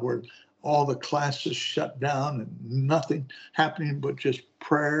God, where all the classes shut down and nothing happening but just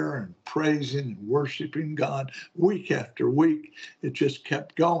prayer and praising and worshiping God week after week. It just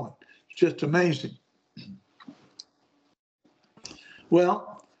kept going. It's just amazing.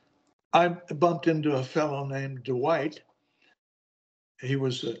 Well, I bumped into a fellow named Dwight. He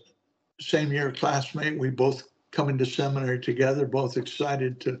was a same year classmate. We both come into seminary together, both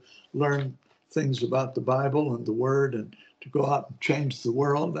excited to learn things about the Bible and the Word and to go out and change the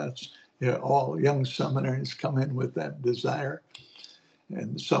world. That's, all young seminaries come in with that desire.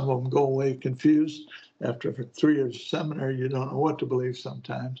 And some of them go away confused. After 3 years of seminary, you don't know what to believe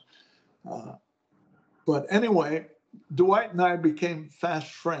sometimes. But anyway, Dwight and I became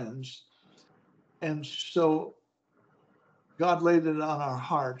fast friends. And so God laid it on our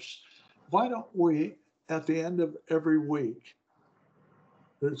hearts. Why don't we, at the end of every week,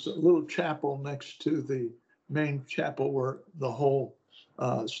 there's a little chapel next to the main chapel where the whole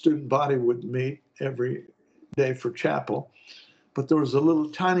student body would meet every day for chapel. But there was a little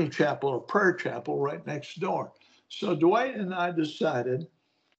tiny chapel, a prayer chapel right next door. So Dwight and I decided,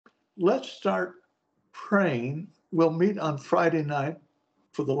 let's start praying. We'll meet on Friday night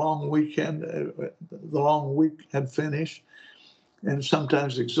for the long weekend. The long week had finished and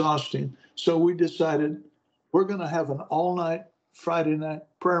sometimes exhausting. So we decided we're going to have an all-night Friday night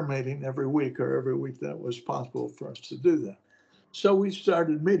prayer meeting every week, or every week that was possible for us to do that. So we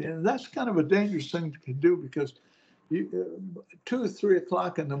started meeting, and that's kind of a dangerous thing to do, because 2 or 3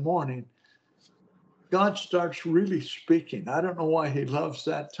 o'clock in the morning, God starts really speaking. I don't know why he loves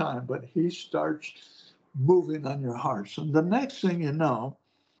that time, but he starts moving on your hearts. And the next thing you know,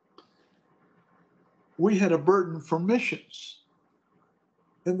 we had a burden for missions.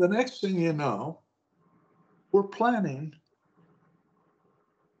 And the next thing you know, we're planning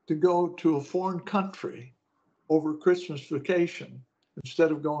to go to a foreign country over Christmas vacation.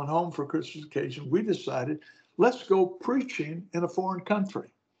 Instead of going home for Christmas vacation, we decided, let's go preaching in a foreign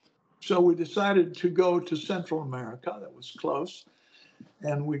country. So we decided to go to Central America. That was close.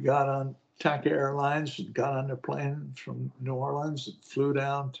 And we got on TAC Airlines and got on a plane from New Orleans and flew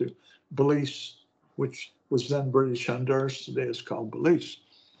down to Belize, which was then British Honduras. Today it's called Belize.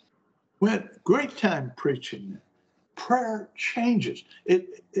 We had a great time preaching. Prayer changes.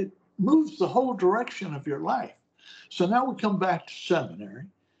 It moves the whole direction of your life. So now we come back to seminary,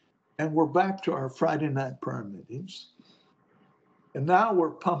 and we're back to our Friday night prayer meetings. And now we're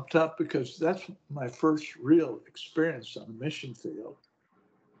pumped up because that's my first real experience on a mission field.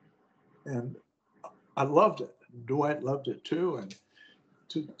 And I loved it. Dwight loved it too. And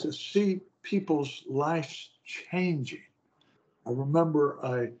to see people's lives changing. I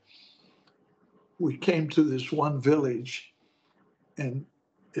remember we came to this one village, and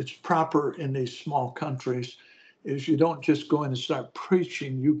it's proper in these small countries. is you don't just go in and start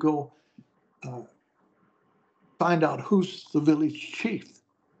preaching. You go find out who's the village chief.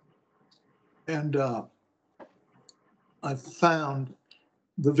 And I found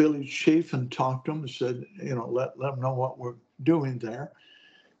the village chief and talked to him and said, let them know what we're doing there.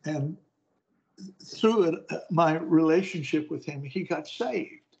 And through it, my relationship with him, he got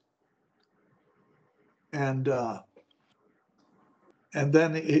saved. And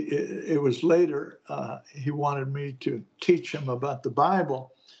then it was later, he wanted me to teach him about the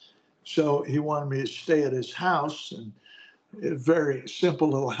Bible. So he wanted me to stay at his house, and a very simple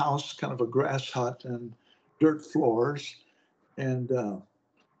little house, kind of a grass hut and dirt floors. And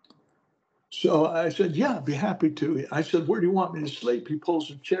so I said, yeah, I'd be happy to. I said, where do you want me to sleep? He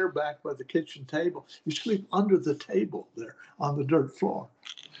pulls a chair back by the kitchen table. You sleep under the table there on the dirt floor.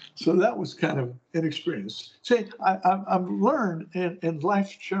 So that was kind of an experience. See, I've learned in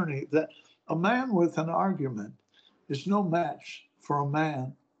life's journey that a man with an argument is no match for a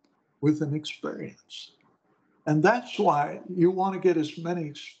man with an experience. And that's why you want to get as many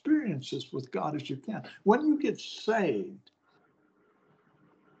experiences with God as you can. When you get saved,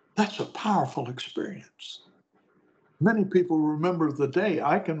 that's a powerful experience. Many people remember the day.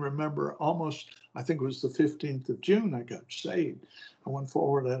 I can remember almost, I think it was the 15th of June, I got saved. I went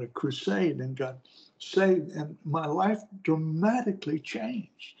forward at a crusade and got saved, and my life dramatically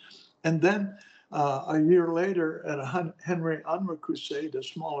changed. And then a year later at a Henry Unwer crusade, a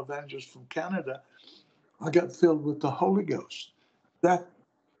small evangelist from Canada, I got filled with the Holy Ghost. That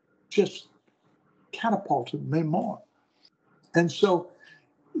just catapulted me more. And so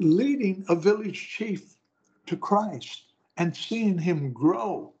leading a village chief to Christ and seeing him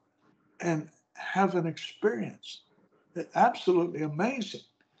grow and have an experience, absolutely amazing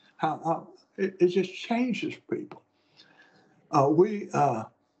how it just changes people. I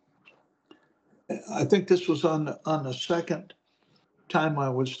think this was on the second time I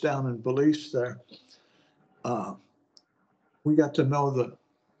was down in Belize there. We got to know the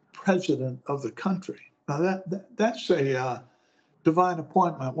president of the country. Now that's a divine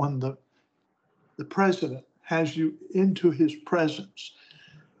appointment when the president has you into his presence.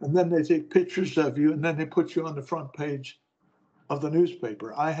 And then they take pictures of you, and then they put you on the front page of the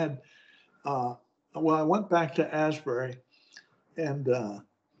newspaper. I went back to Asbury, and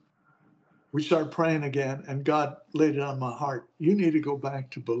we started praying again, and God laid it on my heart. You need to go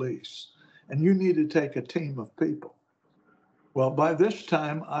back to Belize, and you need to take a team of people. Well, by this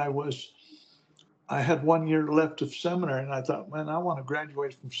time, I had 1 year left of seminary, and I thought, man, I want to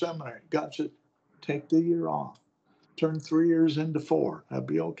graduate from seminary. God said, take the year off. Turn 3 years into 4. That'd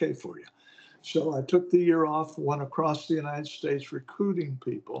be okay for you. So I took the year off, went across the United States recruiting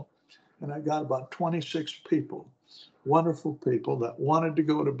people, and I got about 26 people, wonderful people that wanted to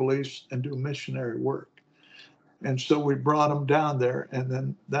go to Belize and do missionary work. And so we brought them down there, and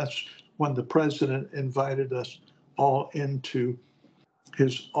then that's when the president invited us all into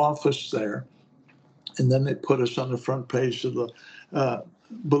his office there. And then they put us on the front page of the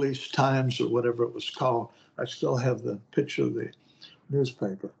Belize Times or whatever it was called. I still have the picture of the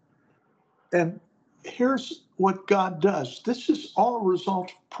newspaper. And here's what God does. This is all a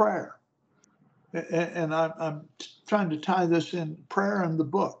result of prayer. And I'm trying to tie this in, prayer in the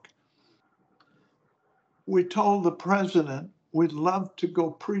book. We told the president we'd love to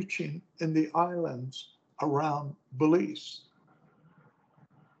go preaching in the islands around Belize.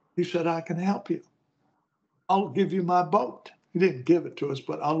 He said, I can help you. I'll give you my boat. He didn't give it to us,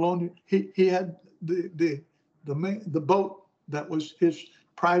 but I'll loan you. He had the boat that was his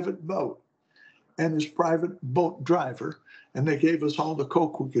private boat and his private boat driver. And they gave us all the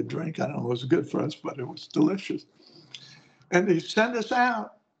Coke we could drink. I don't know, it was good for us, but it was delicious. And they sent us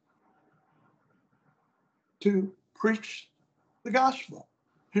out to preach the gospel.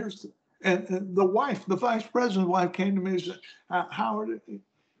 And the wife, the vice president's wife came to me and said, Howard,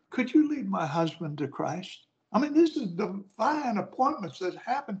 could you lead my husband to Christ? I mean, this is divine appointments that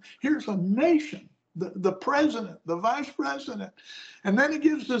happen. Here's a nation, the president, the vice president. And then he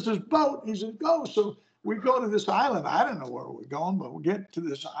gives us his boat. He says, go. So we go to this island. I don't know where we're going, but we get to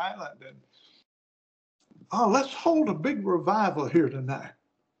this island. And let's hold a big revival here tonight.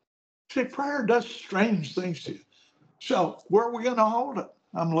 See, prayer does strange things to you. So where are we going to hold it?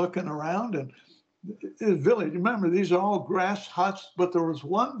 I'm looking around, and the village, remember, these are all grass huts, but there was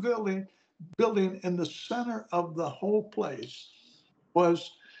one building in the center of the whole place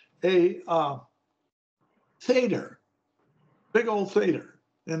was a theater, big old theater.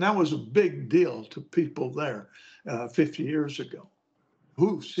 And that was a big deal to people there 50 years ago.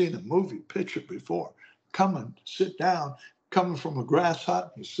 Who've seen a movie picture before? Come and sit down coming from a grass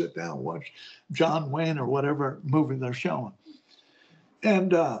hut. You sit down and watch John Wayne or whatever movie they're showing.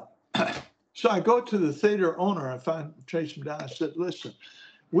 And so I go to the theater owner. Chase him down. I said, listen,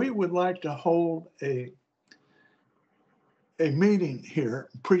 we would like to hold a meeting here,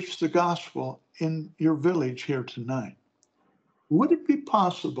 preach the gospel in your village here tonight. Would it be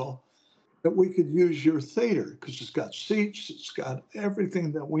possible that we could use your theater? Because it's got seats, it's got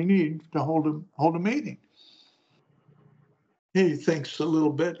everything that we need to hold a meeting. He thinks a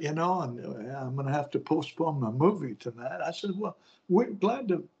little bit, and I'm going to have to postpone my movie tonight. I said, well, we're glad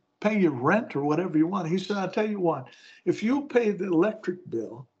to pay you rent or whatever you want. He said, I'll tell you what, if you pay the electric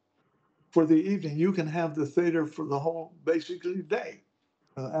bill for the evening, you can have the theater for the whole, basically, day,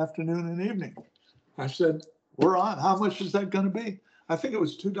 afternoon and evening. I said, we're on. How much is that going to be? I think it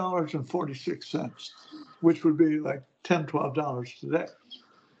was $2.46, which would be like $10, $12 today.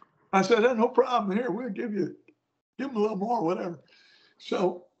 I said, no problem. Here, we'll give them a little more, whatever.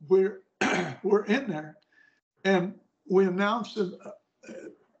 So we're in there, and we announced it.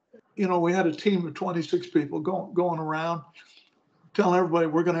 We had a team of 26 people going around, telling everybody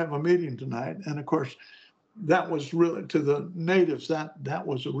we're going to have a meeting tonight. And of course, that was really, to the natives, that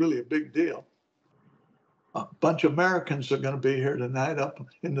was really a big deal. A bunch of Americans are going to be here tonight up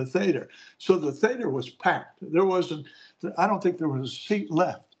in the theater. So the theater was packed. I don't think there was a seat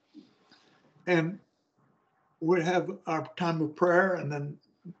left. And we have our time of prayer, and then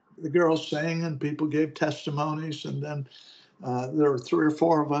the girls sang and people gave testimonies. And then there were 3 or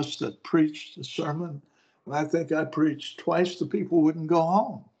 4 of us that preached the sermon. And I think I preached twice. The people wouldn't go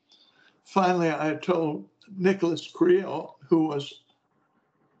home. Finally, I told Nicholas Creel, who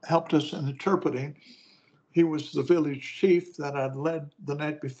helped us in interpreting. He was the village chief that I'd led the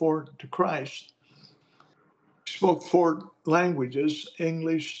night before to Christ. He spoke 4 languages: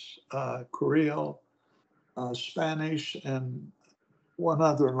 English, Creole, Spanish, and one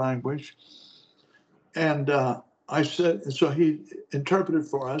other language. And I said, so he interpreted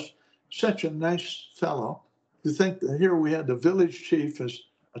for us. Such a nice fellow. To think that here we had the village chief as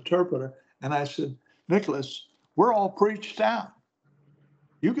interpreter. And I said, Nicholas, we're all preached out.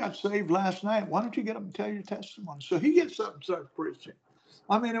 You got saved last night. Why don't you get up and tell your testimony? So he gets up and starts preaching.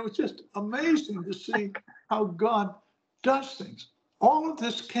 I mean, it was just amazing to see how God does things. All of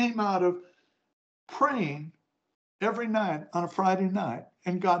this came out of praying every night on a Friday night,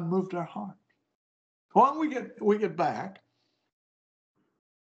 and God moved our heart. Well, we get back,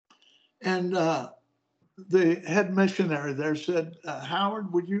 and the head missionary there said,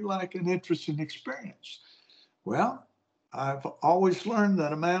 Howard, would you like an interesting experience? Well, I've always learned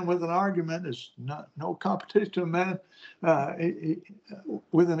that a man with an argument is no competition to a man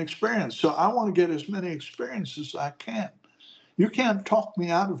with an experience. So I want to get as many experiences as I can. You can't talk me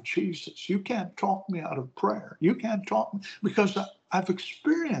out of Jesus. You can't talk me out of prayer. You can't talk me, because I've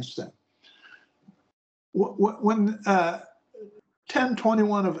experienced them. When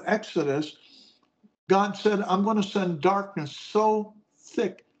 10:21 of Exodus, God said, I'm going to send darkness so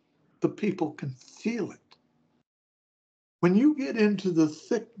thick the people can feel it. When you get into the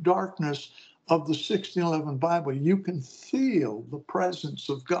thick darkness of the 1611 Bible, you can feel the presence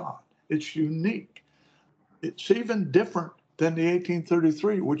of God. It's unique. It's even different than the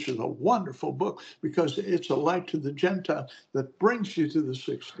 1833, which is a wonderful book because it's a light to the Gentile that brings you to the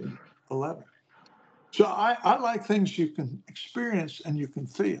 1611. So I like things you can experience and you can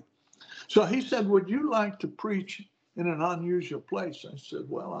feel. So he said, would you like to preach in an unusual place? I said,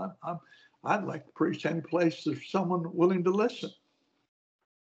 well, I'd like to preach any place there's someone willing to listen.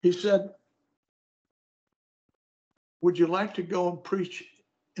 He said, would you like to go and preach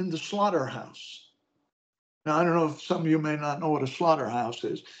in the slaughterhouse? Now, I don't know if some of you may not know what a slaughterhouse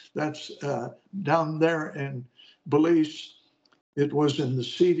is. That's down there in Belize. It was in the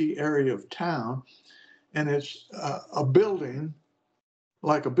seedy area of town. And it's a building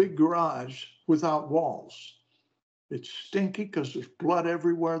like a big garage without walls. It's stinky because there's blood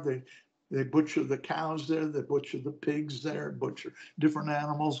everywhere. They butcher the cows there, they butcher the pigs there, butcher different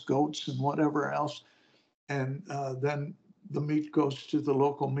animals, goats and whatever else. And then the meat goes to the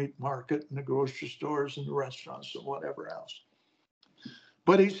local meat market and the grocery stores and the restaurants and whatever else.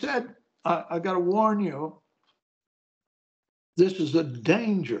 But he said, I got to warn you, this is a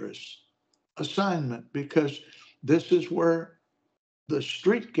dangerous assignment because this is where the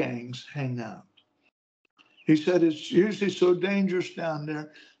street gangs hang out. He said it's usually so dangerous down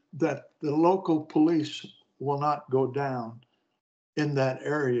there that the local police will not go down in that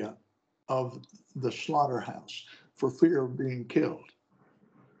area of the slaughterhouse for fear of being killed.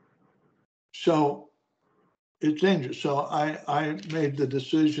 So it's dangerous. So I made the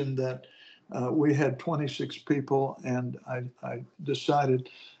decision that We had 26 people, and I decided,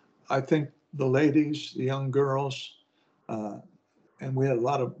 I think the ladies, the young girls, and we had a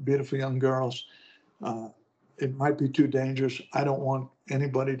lot of beautiful young girls, it might be too dangerous. I don't want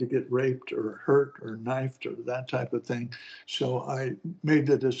anybody to get raped or hurt or knifed or that type of thing. So I made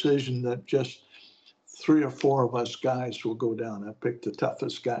the decision that just 3 or 4 of us guys will go down. I picked the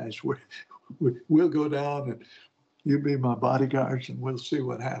toughest guys. We'll go down, and you be my bodyguards, and we'll see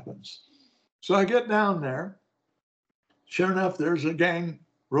what happens. So I get down there. Sure enough, there's a gang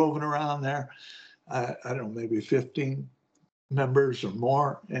roving around there. I don't know, maybe 15 members or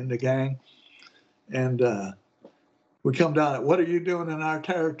more in the gang. And we come down, what are you doing in our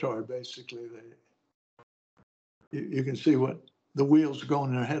territory, basically? You can see what the wheels are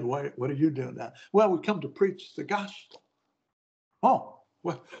going in their head. What are you doing now? Well, we come to preach the gospel. Oh,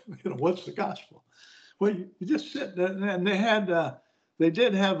 well, what's the gospel? Well, you just sit there, and they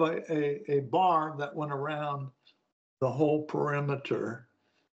did have a bar that went around the whole perimeter,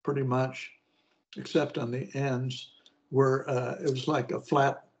 pretty much, except on the ends, where it was like a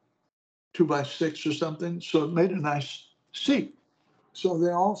flat 2x6 or something. So it made a nice seat. So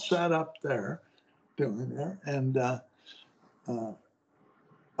they all sat up there doing there. And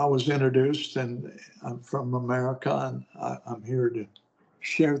I was introduced, and I'm from America, and I'm here to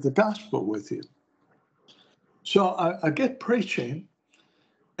share the gospel with you. So I get preaching,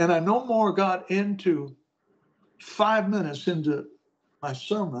 and I no more got into 5 minutes into my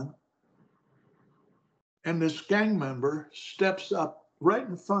sermon, and this gang member steps up right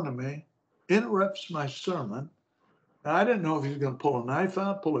in front of me, interrupts my sermon. Now, I didn't know if he was going to pull a knife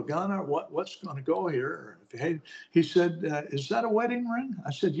out, pull a gun out, what's going to go here. He said, is that a wedding ring?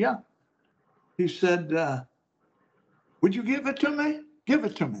 I said, yeah. He said, would you give it to me? Give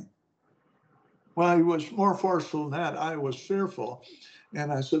it to me. Well, he was more forceful than that. I was fearful.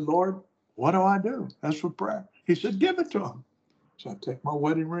 And I said, Lord, what do I do? That's for prayer. He said, give it to him. So I take my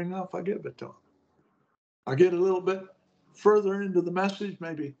wedding ring off, I give it to him. I get a little bit further into the message,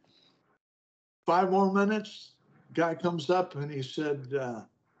 maybe 5 more minutes. Guy comes up and he said, I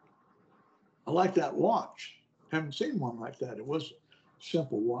like that watch. Haven't seen one like that. It was a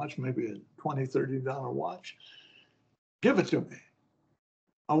simple watch, maybe a $20, $30 watch. Give it to me.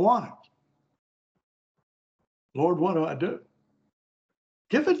 I want it. Lord, what do I do?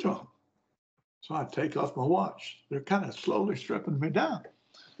 Give it to him. So I take off my watch. They're kind of slowly stripping me down.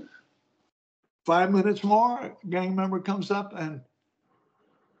 5 minutes more, a gang member comes up and,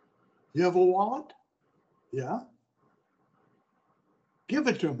 you have a wallet? Yeah. Give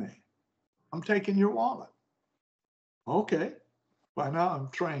it to me. I'm taking your wallet. Okay. By now I'm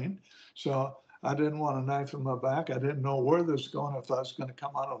trained. So I didn't want a knife in my back. I didn't know where this was going, if I was going to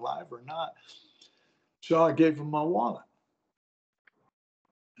come out alive or not. So I gave him my wallet.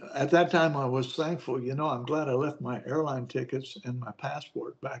 At that time, I was thankful. I'm glad I left my airline tickets and my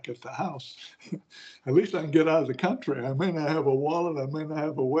passport back at the house. At least I can get out of the country. I may not have a wallet. I may not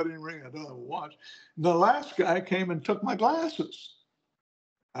have a wedding ring. I don't have a watch. And the last guy came and took my glasses.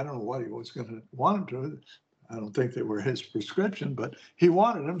 I don't know what he was going to want to. I don't think they were his prescription, but he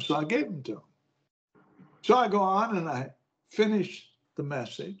wanted them, so I gave them to him. So I go on and I finish the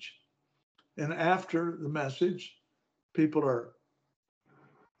message. And after the message, people are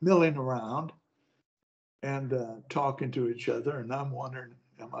milling around and talking to each other. And I'm wondering,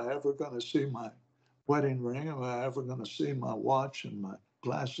 am I ever going to see my wedding ring? Am I ever going to see my watch and my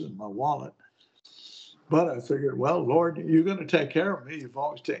glasses and my wallet? But I figured, well, Lord, you're going to take care of me. You've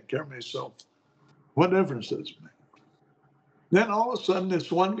always taken care of me. So what difference does it make? Then all of a sudden,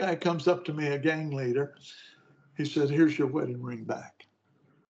 this one guy comes up to me, a gang leader. He said, here's your wedding ring back.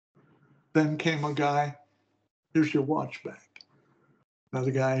 Then came a guy, here's your watch back.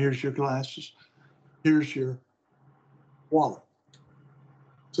 Another guy, here's your glasses. Here's your wallet.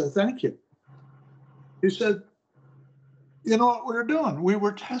 So thank you. He said, you know what we were doing? We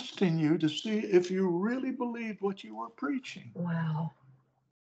were testing you to see if you really believed what you were preaching. Wow.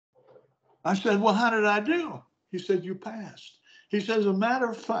 I said, well, how did I do? He said, you passed. He says, as a matter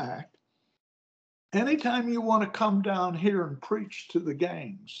of fact, anytime you want to come down here and preach to the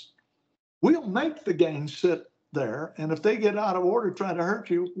gangs, we'll make the gangs sit there. And if they get out of order, try to hurt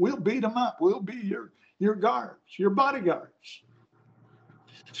you, we'll beat them up. We'll be your guards, your bodyguards.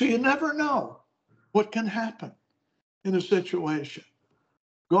 So you never know what can happen in a situation.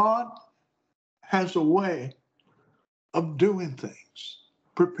 God has a way of doing things,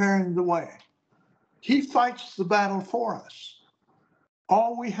 preparing the way. He fights the battle for us.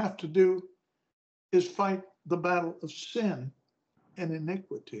 All we have to do is fight the battle of sin and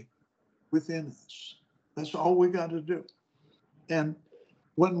iniquity within us. That's all we got to do. And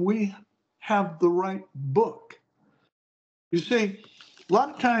when we have the right book. You see, a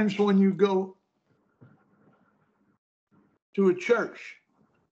lot of times when you go to a church,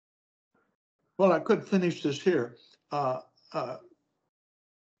 well, I could finish this here. 2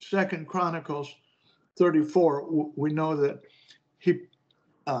 Chronicles 34, we know that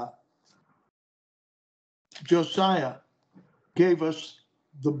Josiah gave us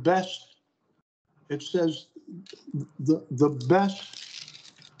the best, it says the best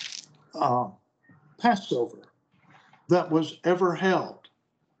Passover that was ever held.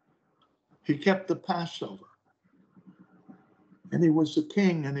 He kept the Passover. And he was the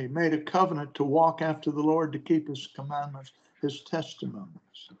king, and he made a covenant to walk after the Lord, to keep his commandments, his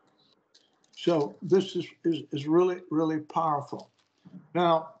testimonies. So this is really, really powerful.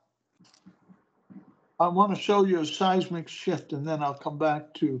 Now, I want to show you a seismic shift, and then I'll come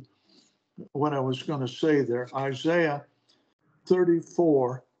back to what I was going to say there. Isaiah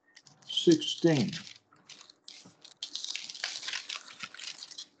 34:16.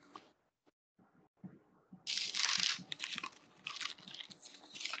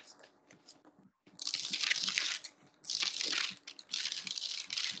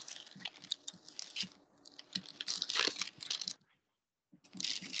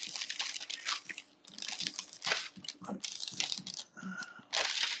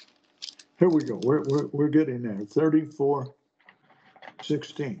 Here we go. We're getting there.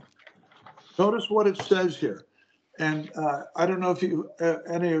 34:16. Notice what it says here. And I don't know if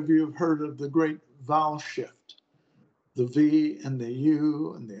any of you have heard of the great vowel shift, the V and the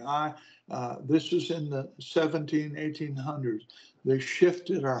U and the I. This is in the 1800s. They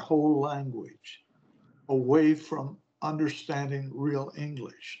shifted our whole language away from understanding real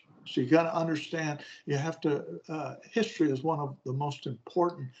English. So you got to understand, you have to, history is one of the most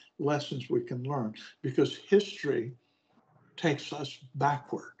important lessons we can learn, because history takes us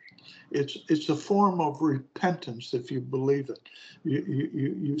backward. It's a form of repentance, if you believe it.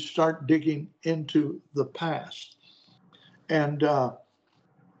 You start digging into the past. And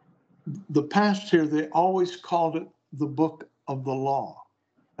the past here, they always called it the book of the law.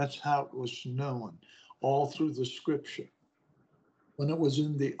 That's how it was known all through the scripture. When it was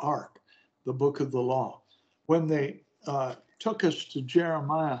in the ark, the book of the law. When they took us to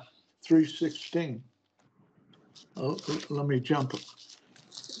Jeremiah 3:16, let me jump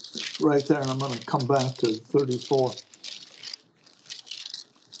right there, and I'm going to come back to 34.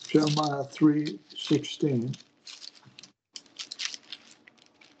 Jeremiah 3:16.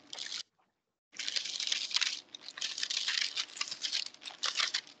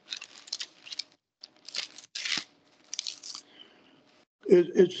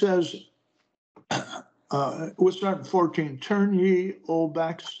 It says, we'll start in 14. Turn ye, O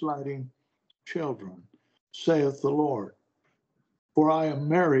backsliding children, saith the Lord, for I am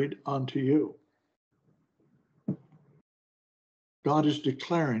married unto you. God is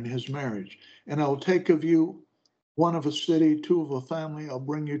declaring his marriage. And I will take of you one of a city, two of a family. I'll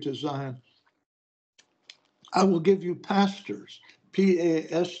bring you to Zion. I will give you pastors,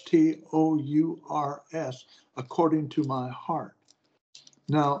 Pastours, according to my heart.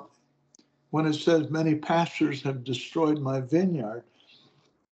 Now, when it says many pastors have destroyed my vineyard,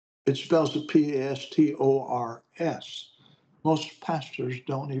 it spells it Pastors. Most pastors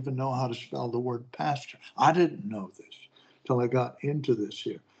don't even know how to spell the word pastor. I didn't know this till I got into this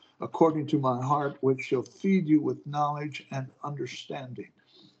here. According to my heart, which shall feed you with knowledge and understanding.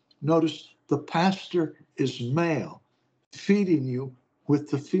 Notice the pastor is male, feeding you with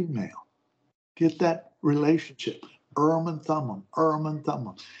the female. Get that relationship. Urim and Thummim, Urim and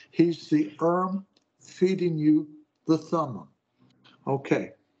Thummim. He's the Urim feeding you the Thummim.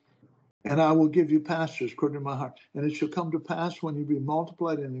 Okay. And I will give you pastors according to my heart. And it shall come to pass, when you be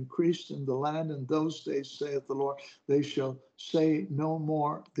multiplied and increased in the land in those days, saith the Lord, they shall say no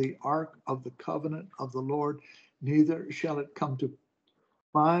more the ark of the covenant of the Lord, neither shall it come to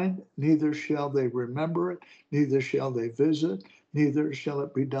mind, neither shall they remember it, neither shall they visit, neither shall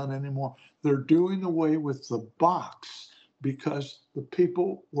it be done anymore. They're doing away with the box because the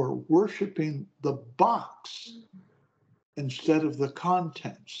people were worshiping the box instead of the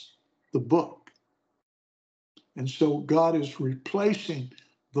contents, the book. And so God is replacing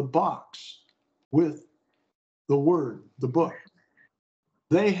the box with the word, the book.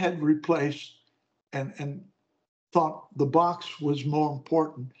 They had replaced and thought the box was more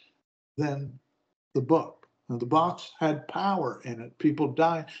important than the book. Now, the box had power in it. People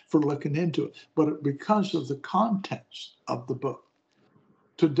died for looking into it, but because of the contents of the book.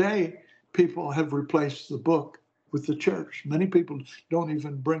 Today, people have replaced the book with the church. Many people don't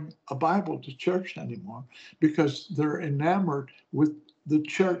even bring a Bible to church anymore because they're enamored with the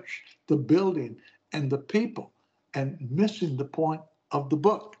church, the building, and the people, and missing the point of the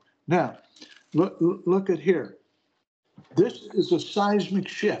book. Now, look at here. This is a seismic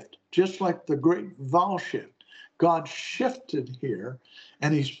shift, just like the great vowel shift. God shifted here,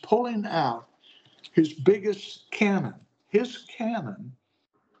 and he's pulling out his biggest canon. His canon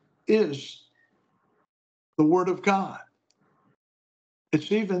is the Word of God.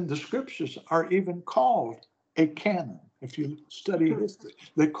 It's even, the scriptures are even called a canon. If you study history,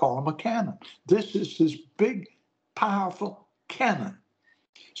 they call them a canon. This is his big, powerful canon.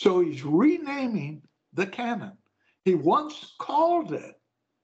 So he's renaming the canon. He once called it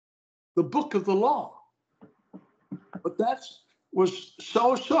the book of the law, but that was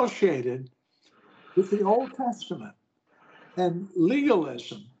so associated with the Old Testament and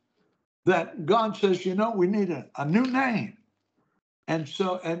legalism that God says, you know, we need a new name. And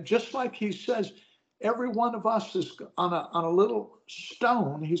so, and just like he says, every one of us is on a little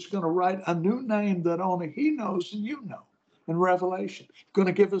stone, he's going to write a new name that only he knows and you know. In Revelation, going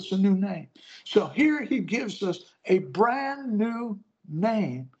to give us a new name. So here he gives us a brand new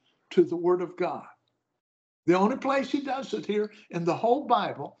name to the Word of God. The only place he does it here in the whole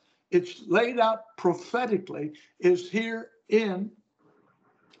Bible, it's laid out prophetically, is here in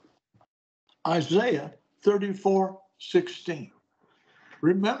Isaiah 34:16.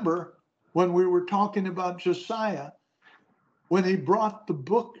 Remember when we were talking about Josiah, when he brought the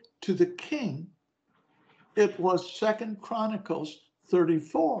book to the king, it was 2 Chronicles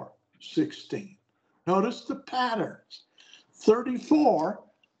 34:16. Notice the patterns. 34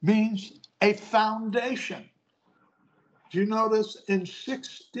 means a foundation. Do you notice in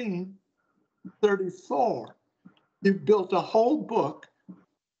 1634, he built a whole book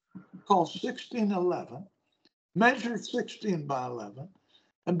called 1611, measured 16 by 11,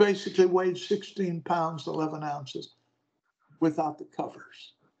 and basically weighed 16 pounds, 11 ounces without the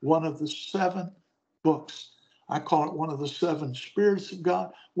covers. One of the 7 books. I call it one of the 7 spirits of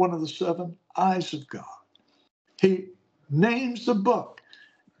God, one of the 7 eyes of God. He names the book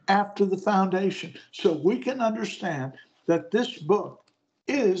after the foundation so we can understand that this book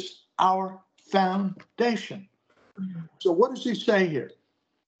is our foundation. So what does he say here?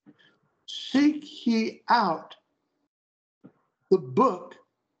 Seek ye out the book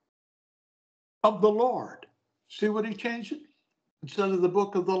of the Lord. See what he changed it? Instead of the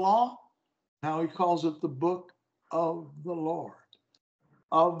book of the law, now he calls it the book of the Lord.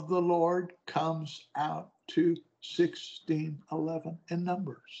 Of the Lord comes out to 16:11 in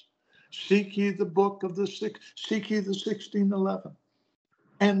Numbers. Seek ye the book of the seek ye the 16:11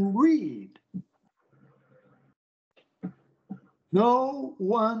 and read. No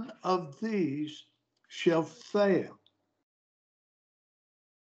one of these shall fail.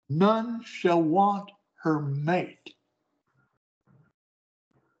 None shall want her mate.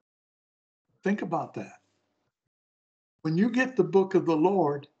 Think about that. When you get the book of the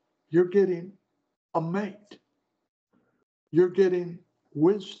Lord, you're getting a mate. You're getting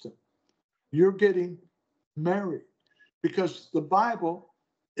wisdom. You're getting married, because the Bible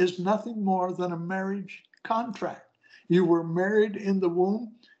is nothing more than a marriage contract. You were married in the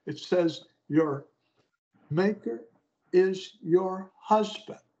womb. It says your maker is your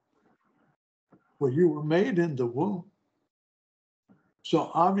husband. Well, you were made in the womb.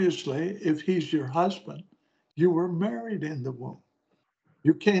 So obviously, if he's your husband, you were married in the womb.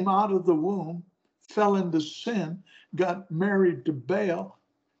 You came out of the womb, fell into sin, got married to Baal,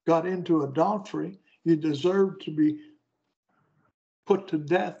 got into adultery. You deserved to be put to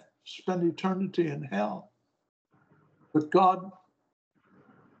death, spend eternity in hell. But God,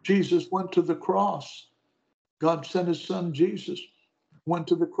 Jesus went to the cross. God sent his son Jesus, went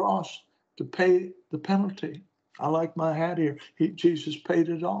to the cross to pay the penalty. I like my hat here. Jesus paid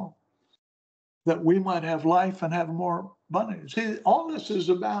it all, that we might have life and have more abundance. See, all this is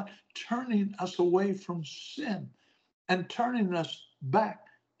about turning us away from sin and turning us back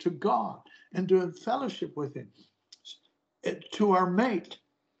to God and to fellowship with him, to our mate,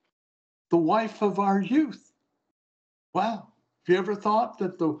 the wife of our youth. Wow. Have you ever thought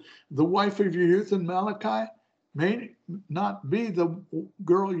that the wife of your youth in Malachi may not be the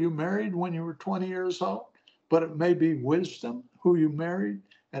girl you married when you were 20 years old, but it may be wisdom who you married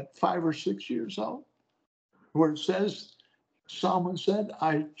at 5 or 6 years old? Where it says, Solomon said,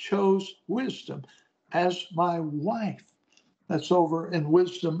 I chose wisdom as my wife. That's over in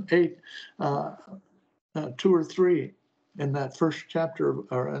Wisdom 8, 2 or 3, in that first chapter,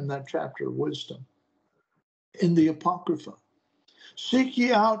 or in that chapter of wisdom, in the Apocrypha. Seek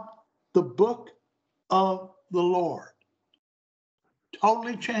ye out the book of the Lord.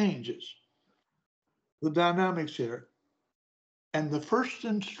 Totally changes the dynamics here. And the first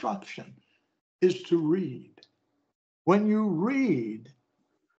instruction is to read. When you read,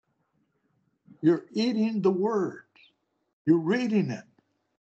 you're eating the word. You're reading it.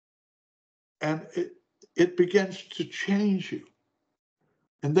 And it begins to change you.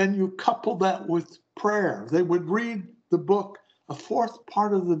 And then you couple that with prayer. They would read the book a fourth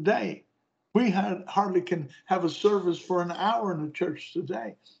part of the day. We hardly can have a service for an hour in the church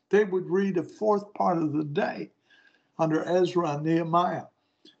today. They would read a fourth part of the day under Ezra and Nehemiah.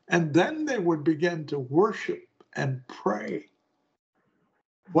 And then they would begin to worship and pray.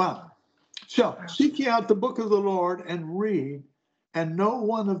 Wow. So seek ye out the book of the Lord and read, and no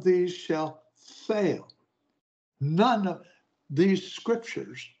one of these shall fail. None of these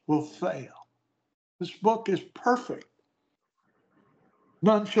scriptures will fail. This book is perfect.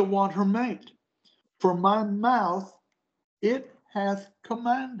 None shall want her mate. For my mouth it hath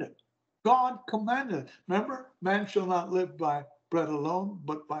commanded. God commanded. Remember, man shall not live by bread alone,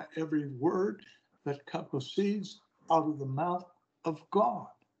 but by every word that proceeds out of the mouth of God.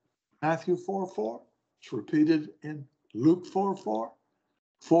 Matthew 4:4. It's repeated in Luke 4:4.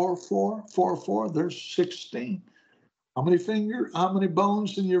 4:4. There's 16. How many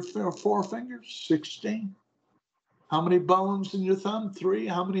bones in your four fingers? 16. How many bones in your thumb? 3.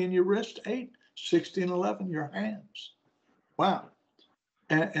 How many in your wrist? 8. 16, 11, your hands. Wow.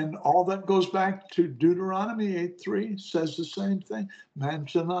 And all that goes back to Deuteronomy 8:3, says the same thing. Man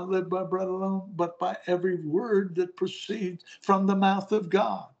shall not live by bread alone, but by every word that proceeds from the mouth of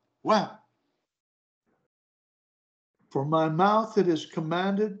God. Wow. For my mouth it is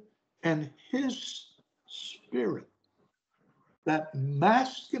commanded, and his spirit, that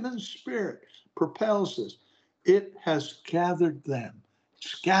masculine spirit, propels us. It has gathered them.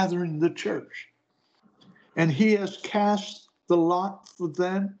 It's gathering the church. And he has cast the lot for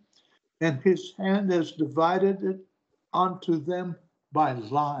them, and his hand has divided it unto them by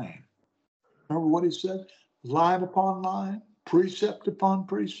line. Remember what he said? Line upon line, precept upon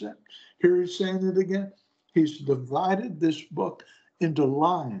precept. Here he's saying it again. He's divided this book into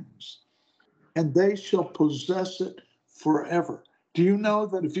lines, and they shall possess it forever. Do you know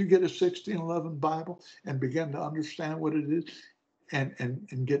that if you get a 1611 Bible and begin to understand what it is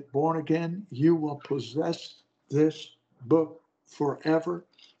and get born again, you will possess this book forever,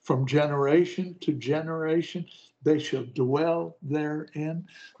 from generation to generation. They shall dwell therein.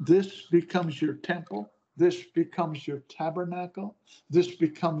 This becomes your temple. This becomes your tabernacle. This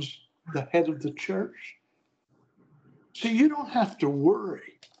becomes the head of the church. See, you don't have to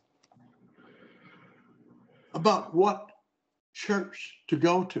worry about what church to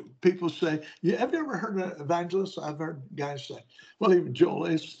go to. People say, yeah, have you ever heard of evangelists? I've heard guys say, well, even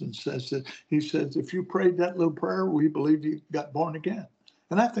Joel Easton says that. He says, if you prayed that little prayer, we believe you got born again.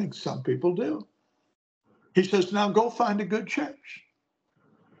 And I think some people do. He says, now go find a good church.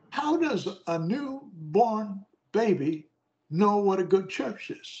 How does a newborn baby know what a good church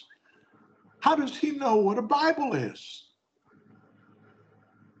is? How does he know what a Bible is?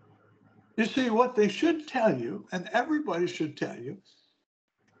 You see, what they should tell you, and everybody should tell you,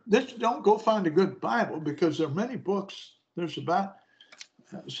 this, don't go find a good Bible, because there are many books. There's about,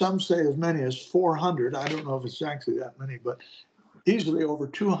 some say as many as 400. I don't know if it's actually that many, but easily over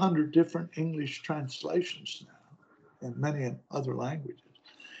 200 different English translations now, and many in other languages,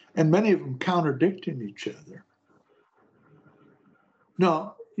 and many of them contradicting each other.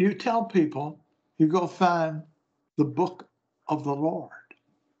 No, you tell people, you go find the book of the Lord,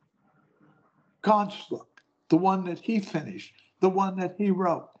 God's book, the one that he finished, the one that he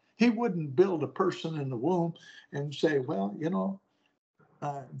wrote. He wouldn't build a person in the womb and say, well, you know,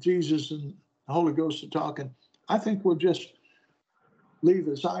 Jesus and the Holy Ghost are talking. I think we'll just leave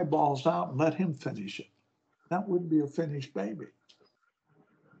his eyeballs out and let him finish it. That would be a finished baby.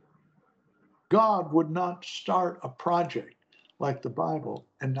 God would not start a project like the Bible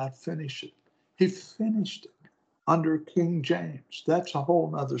and not finish it. He finished it under King James. That's a whole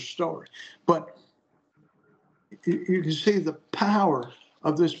nother story. But you can see the power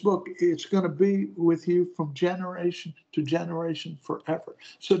of this book. It's going to be with you from generation to generation forever.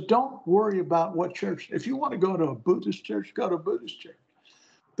 So don't worry about what church. If you want to go to a Buddhist church, go to a Buddhist church.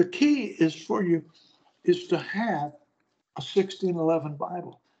 The key is for you is to have a 1611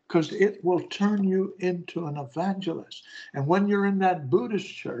 Bible, because it will turn you into an evangelist. And when you're in that Buddhist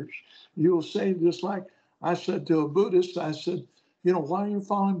church, you will say, just like I said to a Buddhist, I said, you know, why are you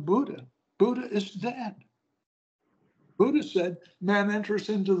following Buddha? Buddha is dead. Buddha said, man enters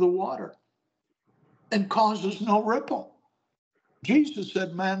into the water and causes no ripple. Jesus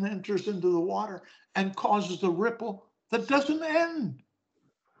said, man enters into the water and causes a ripple that doesn't end.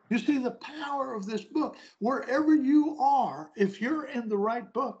 You see the power of this book. Wherever you are, if you're in the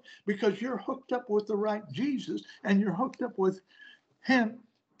right book, because you're hooked up with the right Jesus and you're hooked up with him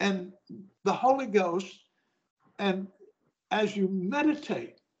and the Holy Ghost, and as you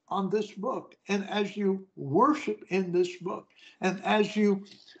meditate on this book and as you worship in this book and as you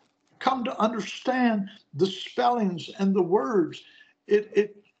come to understand the spellings and the words,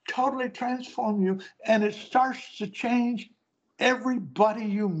 it totally transforms you, and it starts to change everybody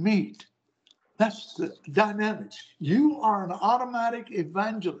you meet. That's the dynamics. You are an automatic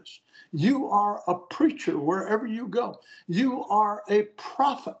evangelist. You are a preacher wherever you go. You are a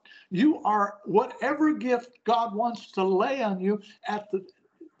prophet. You are whatever gift God wants to lay on you at the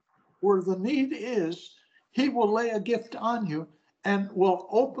where the need is, he will lay a gift on you and will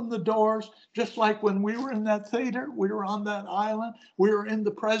open the doors. Just like when we were in that theater, we were on that island, we were in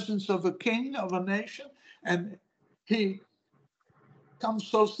the presence of a king of a nation, and he comes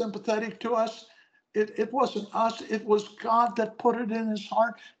so sympathetic to us. It wasn't us, it was God that put it in his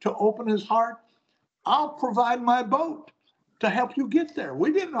heart to open his heart. I'll provide my boat to help you get there.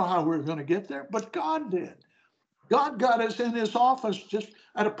 We didn't know how we were going to get there, but God did. God got us in his office just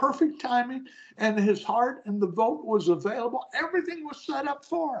at a perfect timing, and his heart and the vote was available. Everything was set up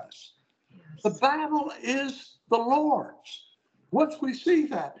for us. The battle is the Lord's. Once we see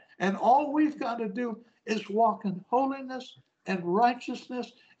that, and all we've got to do is walk in holiness and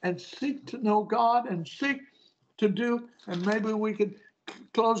righteousness and seek to know God and seek to do, and maybe we could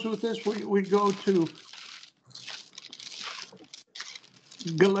close with this. We go to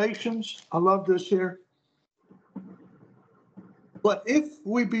Galatians. I love this here. But if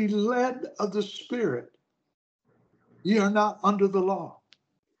we be led of the Spirit, ye are not under the law.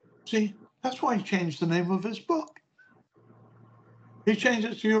 See, that's why he changed the name of his book. He changed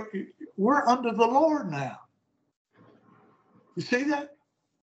it to, we're under the Lord now. You see that?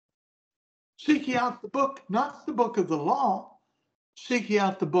 Seek ye out the book, not the book of the law. Seek ye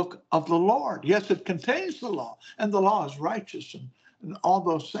out the book of the Lord. Yes, it contains the law, and the law is righteous and all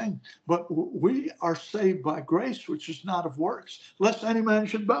those things. But we are saved by grace, which is not of works, lest any man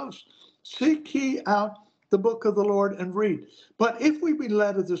should boast. Seek ye out the book of the Lord and read. But if we be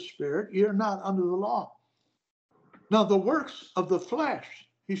led of the Spirit, ye are not under the law. Now, the works of the flesh,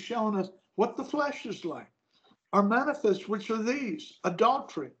 he's shown us what the flesh is like, are manifest, which are these: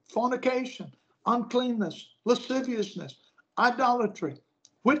 adultery, fornication, uncleanness, lasciviousness, idolatry,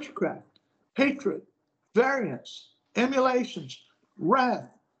 witchcraft, hatred, variance, emulations, wrath,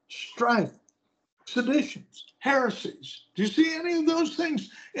 strife, seditions, heresies. Do you see any of those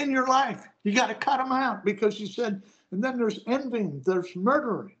things in your life? You got to cut them out, because he said, and then there's envying, there's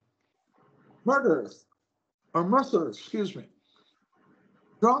murderers,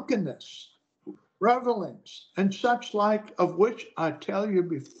 drunkenness, revelings, and such like, of which I tell you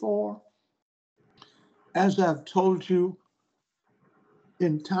before, as I've told you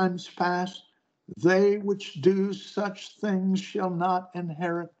in times past, they which do such things shall not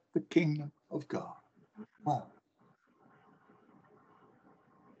inherit the kingdom of God. Wow.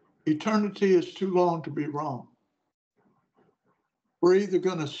 Eternity is too long to be wrong. We're either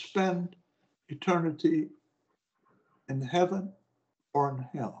going to spend eternity in heaven or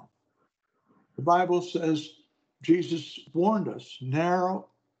in hell. The Bible says, Jesus warned us, narrow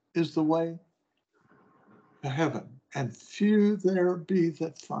is the way to heaven, and few there be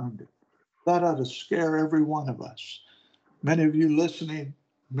that find it. That ought to scare every one of us. Many of you listening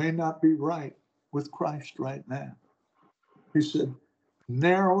may not be right with Christ right now. He said,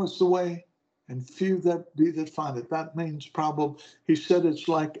 narrow is the way, and few that be that find it. That means probably, he said, it's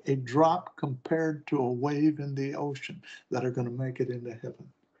like a drop compared to a wave in the ocean that are going to make it into heaven.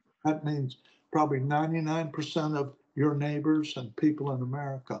 That means probably 99% of your neighbors and people in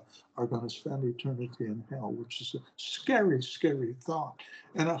America are going to spend eternity in hell, which is a scary, scary thought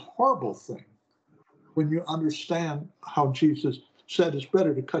and a horrible thing when you understand how Jesus said it's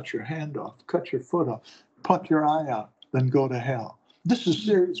better to cut your hand off, cut your foot off, pluck your eye out than go to hell. This is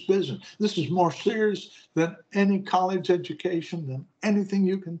serious business. This is more serious than any college education, than anything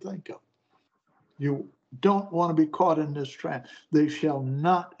you can think of. You don't want to be caught in this trap. They shall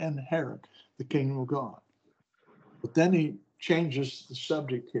not inherit the kingdom of God. But then he changes the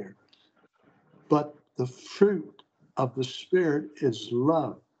subject here. But the fruit of the Spirit is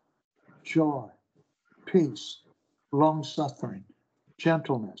love, joy, peace, long-suffering,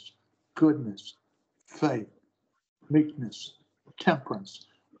 gentleness, goodness, faith, meekness, temperance.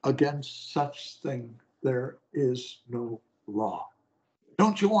 Against such thing there is no law.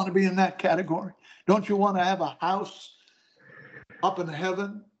 Don't you want to be in that category? Don't you want to have a house up in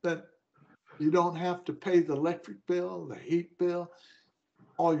heaven that you don't have to pay the electric bill, the heat bill?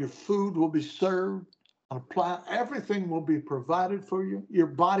 All your food will be served on a platter. Everything will be provided for you. Your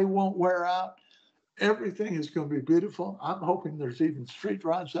body won't wear out. Everything is going to be beautiful. I'm hoping there's even street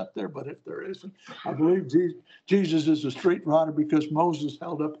rods up there, but if there isn't, I believe Jesus is a street rodder because Moses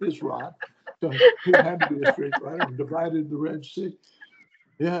held up his rod. So he had to be a street rodder and divided the Red Sea.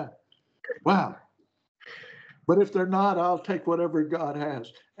 Yeah. Wow. But if they're not, I'll take whatever God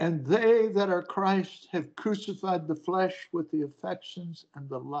has. And they that are Christ have crucified the flesh with the affections and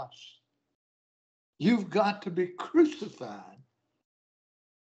the lusts. You've got to be crucified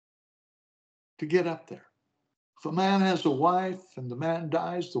to get up there. If a man has a wife and the man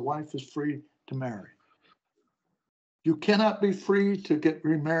dies, the wife is free to marry. You cannot be free to get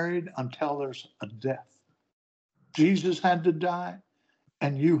remarried until there's a death. Jesus had to die,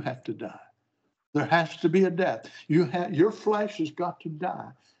 and you have to die. There has to be a death. Your flesh has got to die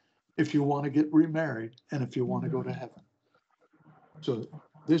if you want to get remarried and if you want to go to heaven. So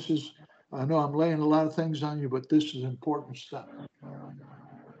this is, I know I'm laying a lot of things on you, but this is important stuff.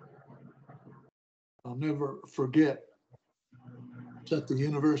 I'll never forget, it's at the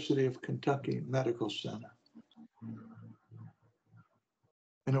University of Kentucky Medical Center.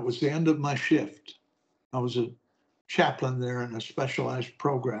 And it was the end of my shift. I was a chaplain there in a specialized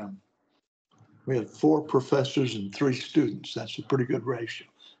program. We had 4 professors and 3 students. That's a pretty good ratio.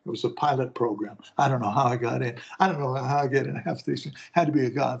 It was a pilot program. I don't know how I got in. I don't know how I get in half these things. Had to be a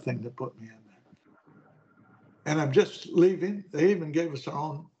God thing that put me in there. And I'm just leaving. They even gave us our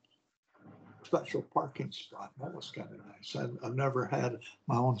own special parking spot. That was kind of nice. I've never had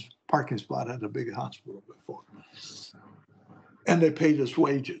my own parking spot at a big hospital before. And they paid us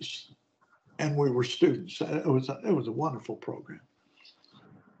wages. And we were students. It was a wonderful program.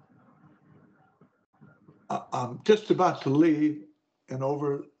 I'm just about to leave, and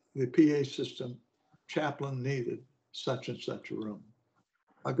over the PA system, chaplain needed such and such a room.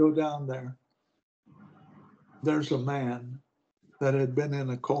 I go down there. There's a man that had been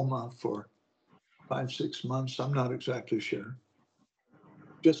in a coma for 5-6 months. I'm not exactly sure.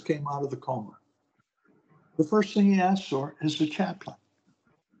 Just came out of the coma. The first thing he asks for is the chaplain.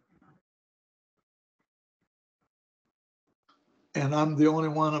 And I'm the only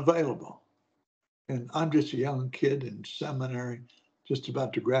one available. And I'm just a young kid in seminary, just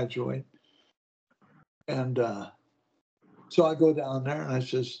about to graduate. And so I go down there and I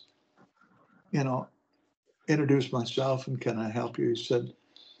says, introduce myself and can I help you? He said,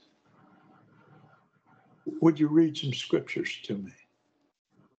 would you read some scriptures to me?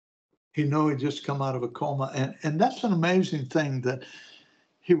 He knew he'd just come out of a coma. And that's an amazing thing that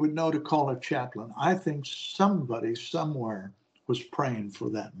he would know to call a chaplain. I think somebody somewhere was praying for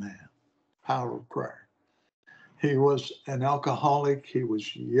that man. Power of prayer. He was an alcoholic. He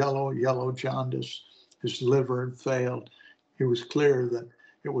was yellow jaundice. His liver had failed. He was clear that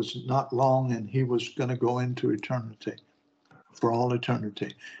it was not long and he was going to go into eternity, for all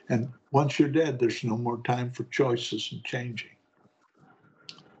eternity. And once you're dead, there's no more time for choices and changing.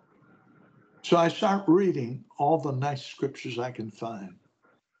 So I start reading all the nice scriptures I can find.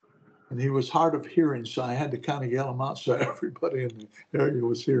 And he was hard of hearing, so I had to kind of yell him out so everybody in the area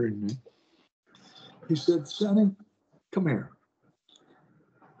was hearing me. He said, Sonny, come here.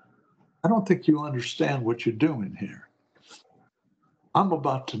 I don't think you understand what you're doing here. I'm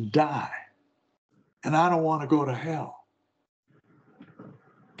about to die, and I don't want to go to hell.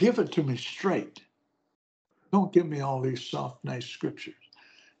 Give it to me straight. Don't give me all these soft, nice scriptures.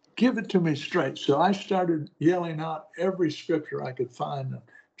 Give it to me straight. So I started yelling out every scripture I could find of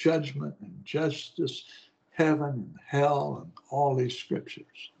judgment and justice, heaven and hell, and all these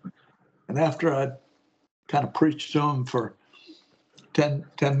scriptures. And after I'd kind of preached to him for 10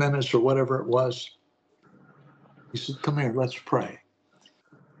 minutes or whatever it was, he said, come here, let's pray.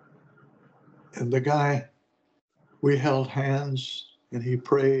 And the guy, we held hands and he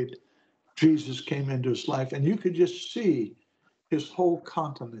prayed. Jesus came into his life and you could just see his whole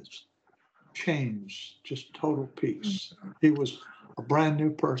countenance change, just total peace. He was a brand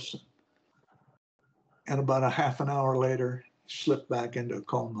new person. And about a half an hour later, he slipped back into a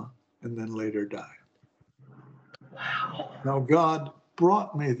coma and then later died. Wow. Now God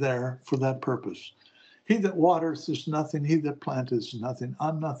brought me there for that purpose. He that waters is nothing, he that planteth is nothing.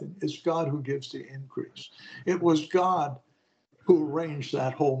 I'm nothing. It's God who gives the increase. It was God who arranged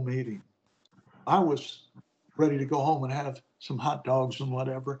that whole meeting. I was ready to go home and have some hot dogs and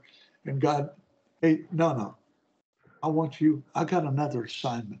whatever. And God, hey, no, I got another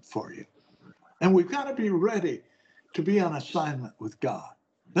assignment for you. And we've got to be ready to be on assignment with God.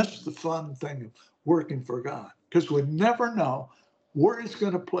 That's the fun thing of working for God, because we never know where he's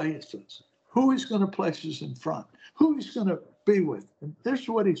going to place us, who he's going to place us in front, who he's going to be with. And this is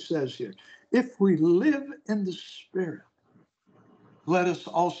what he says here. If we live in the Spirit, let us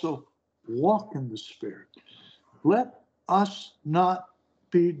also walk in the Spirit. Let us not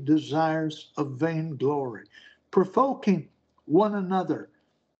be desirous of vainglory, provoking one another,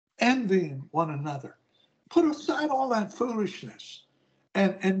 envying one another. Put aside all that foolishness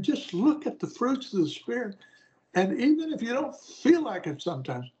and just look at the fruits of the Spirit. And even if you don't feel like it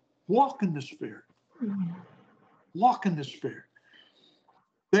sometimes, walk in the Spirit. Walk in the Spirit.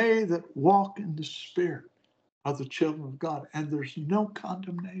 They that walk in the Spirit are the children of God, and there's no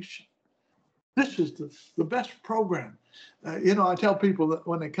condemnation. This is the best program. I tell people that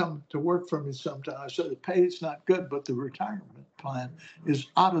when they come to work for me sometimes, I say the pay is not good, but the retirement plan is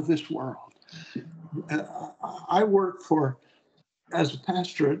out of this world. I work for, as a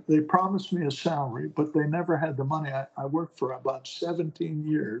pastor, they promised me a salary, but they never had the money. I worked for about 17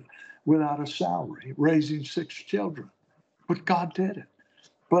 years without a salary, raising 6 children. But God did it.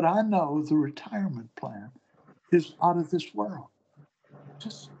 But I know the retirement plan is out of this world.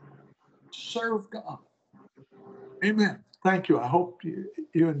 Just serve God. Amen. Thank you. I hope you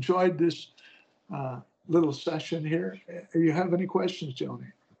enjoyed this little session here. You have any questions,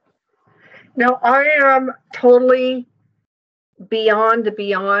 Joni? No, I am totally beyond the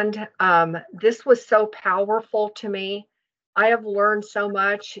beyond. This was so powerful to me. I have learned so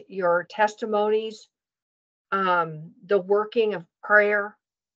much. Your testimonies, the working of prayer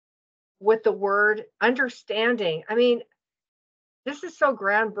with the word, understanding. I mean, this is so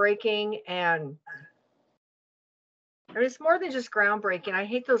groundbreaking, and I mean, it's more than just groundbreaking. I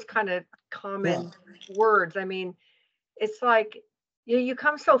hate those kind of common words. I mean, it's like you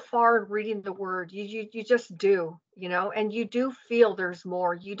come so far in reading the word. You just do, and you do feel there's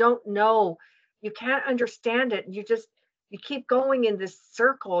more. You don't know, you can't understand it. You keep going in this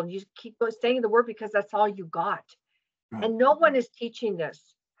circle, and you keep staying in the word because that's all you got. Right. And no one is teaching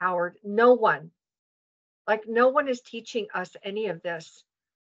this, Howard. No one. Like, no one is teaching us any of this.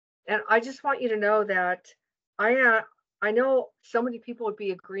 And I just want you to know that I know so many people would be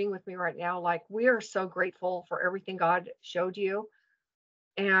agreeing with me right now. Like, we are so grateful for everything God showed you.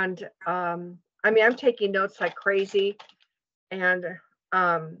 And I mean, I'm taking notes like crazy, and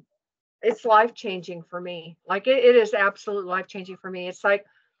it's life changing for me. Like, it is absolute life changing for me. It's like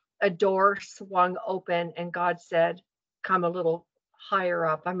a door swung open, and God said, "Come a little higher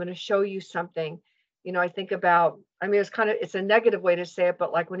up. I'm going to show you something." I think about, I mean, it's a negative way to say it,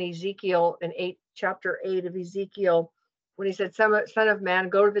 but like when Ezekiel in chapter 8 of Ezekiel, when he said, son of man,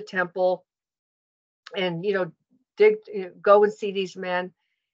 go to the temple and, go and see these men,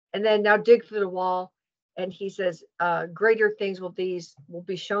 and then now dig through the wall. And he says, greater things will be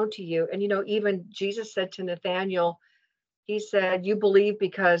shown to you. And, even Jesus said to Nathanael, he said, you believe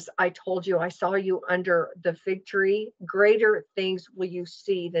because I told you, I saw you under the fig tree. Greater things will you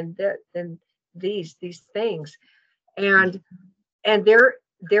see than these things. And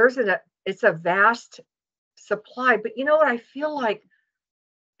it's a vast supply. But you know what? I feel like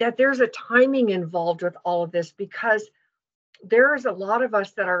that there's a timing involved with all of this, because there's a lot of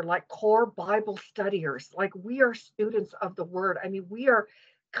us that are like core Bible studiers. Like, we are students of the word. I mean, we are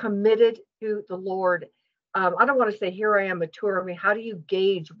committed to the Lord. I don't want to say here I am mature. I mean, how do you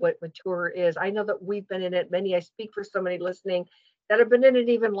gauge what mature is? I know that we've been in it. I speak for so many listening that have been in it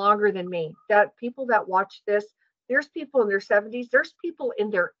even longer than me. That people that watch this, there's people in their 70s, there's people in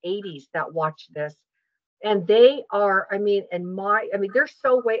their 80s that watch this. And they are, they're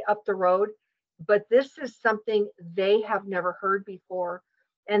so way up the road, but this is something they have never heard before.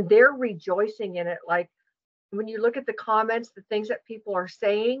 And they're rejoicing in it. Like, when you look at the comments, the things that people are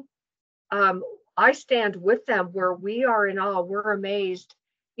saying, I stand with them where we are in awe. We're amazed.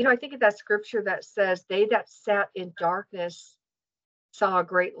 I think of that scripture that says, they that sat in darkness saw a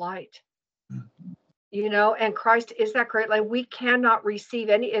great light. And Christ is that great light. We cannot receive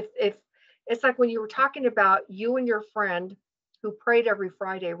any, if it's like when you were talking about you and your friend who prayed every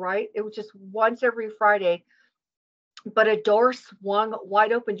Friday, right? It was just once every Friday, but a door swung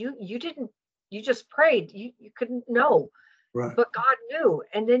wide open. You just prayed. You couldn't know. Right. But God knew.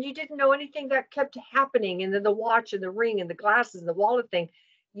 And then you didn't know anything that kept happening. And then the watch and the ring and the glasses and the wallet thing,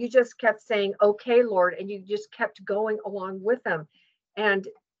 you just kept saying, okay, Lord. And you just kept going along with them. And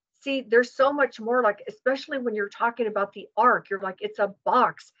see, there's so much more, like, especially when you're talking about the ark, you're like, it's a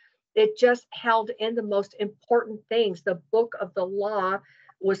box. It just held in the most important things. The book of the law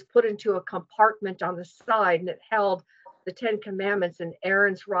was put into a compartment on the side, and it held the 10 commandments and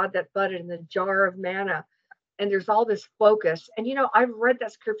Aaron's rod that budded in the jar of manna. And there's all this focus. And, I've read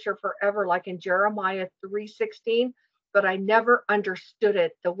that scripture forever, like in Jeremiah 3:16, but I never understood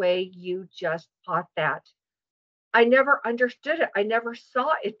it the way you just taught that. I never understood it. I never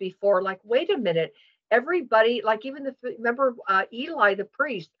saw it before. Like, wait a minute. Everybody, like even remember Eli, the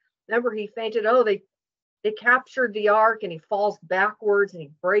priest, remember he fainted. Oh, they captured the ark and he falls backwards and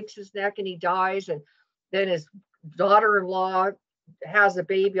he breaks his neck and he dies. And then his daughter-in-law has a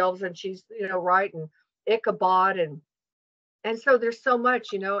baby. All of a sudden she's, right. And Ichabod. And so there's so much,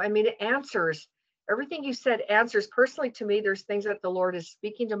 I mean, it answers everything you said answers personally to me. There's things that the Lord is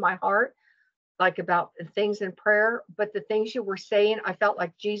speaking to my heart, like about things in prayer, but the things you were saying, I felt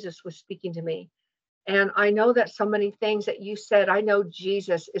like Jesus was speaking to me. And I know that so many things that you said, I know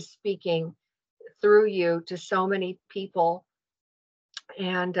Jesus is speaking through you to so many people.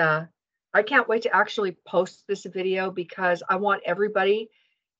 And I can't wait to actually post this video because I want everybody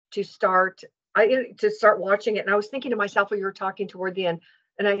to start watching it. And I was thinking to myself when you were talking toward the end,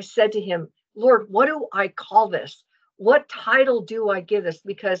 and I said to him, Lord, what do I call this? What title do I give this?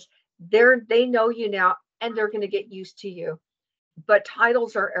 Because they know you now and they're going to get used to you. But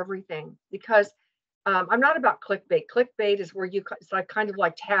titles are everything because I'm not about clickbait. Clickbait is where it's like kind of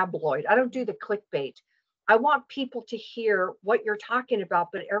like tabloid. I don't do the clickbait. I want people to hear what you're talking about,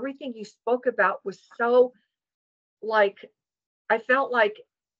 but everything you spoke about was so like, I felt like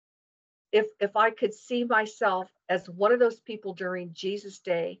if I could see myself as one of those people during Jesus'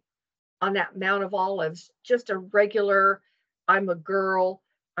 day on that Mount of Olives, just a regular, I'm a girl,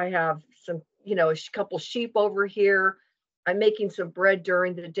 I have some, a couple sheep over here, I'm making some bread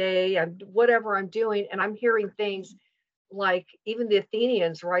during the day, I'm whatever I'm doing, and I'm hearing things like even the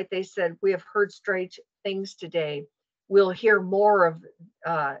Athenians, right? They said, we have heard strange things today. We'll hear more of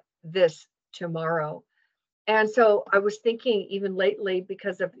this tomorrow. And so I was thinking even lately,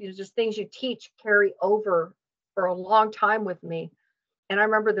 because of just things you teach carry over for a long time with me. And I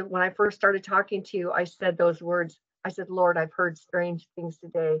remember that when I first started talking to you, I said those words. I said, Lord, I've heard strange things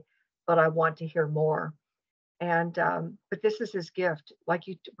today, but I want to hear more. And but this is his gift. Like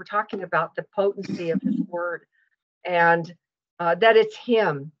you were talking about the potency of his word, and that it's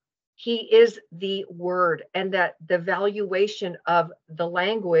him. He is the word, and that the valuation of the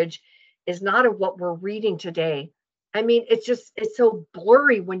language is not of what we're reading today. I mean, it's so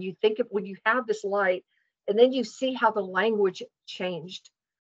blurry when you think of when you have this light, and then you see how the language changed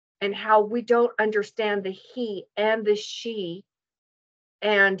and how we don't understand the he and the she.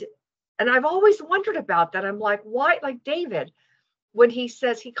 And I've always wondered about that. I'm like, why? Like David, when he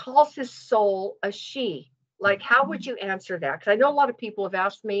says he calls his soul a she, like, how would you answer that? Because I know a lot of people have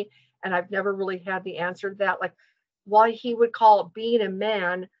asked me, and I've never really had the answer to that. Like, why he would call it being a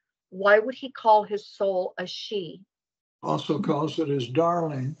man, why would he call his soul a she? Also calls it his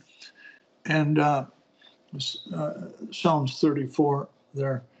darling. And Psalms 34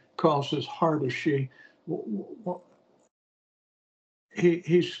 there calls his heart a she.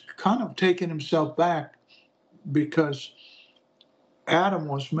 He's kind of taken himself back because Adam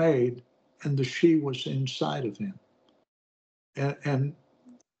was made and the she was inside of him. And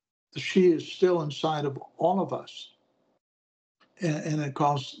the she is still inside of all of us. And it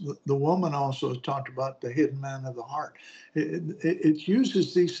calls the woman also talked about the hidden man of the heart. It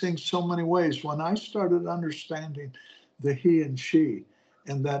uses these things so many ways. When I started understanding the he and she,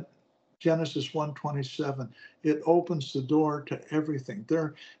 and that Genesis 1:27, it opens the door to everything.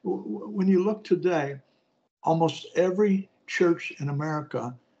 When you look today, almost every church in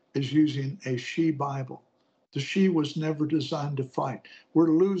America is using a she Bible. The she was never designed to fight. We're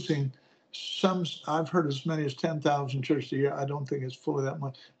losing some, I've heard as many as 10,000 churches a year. I don't think it's fully that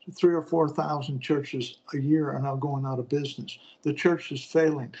much. 3,000 or 4,000 churches a year are now going out of business. The church is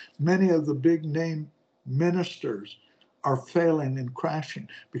failing. Many of the big name ministers are failing and crashing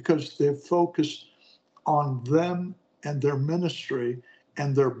because they've focused on them and their ministry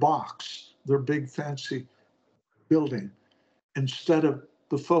and their box, their big fancy building, instead of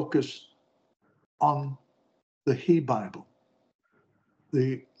the focus on the he Bible,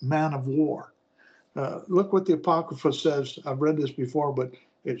 the man of war. Look what the Apocrypha says. I've read this before, but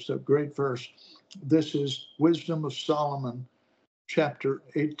it's a great verse. This is Wisdom of Solomon, chapter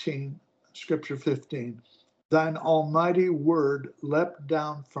 18, scripture 15. Thine almighty word leapt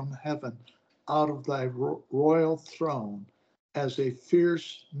down from heaven out of thy royal throne as a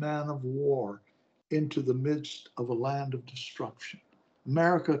fierce man of war into the midst of a land of destruction.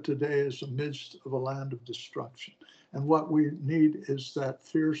 America today is amidst of a land of destruction. And what we need is that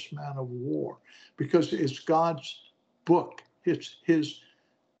fierce man of war, because it's God's book. It's his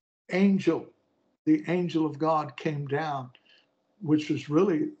angel. The angel of God came down, which was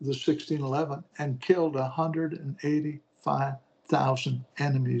really the 1611, and killed 185,000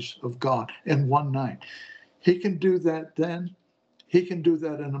 enemies of God in one night. He can do that then. He can do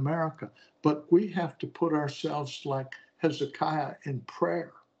that in America. But we have to put ourselves like Hezekiah in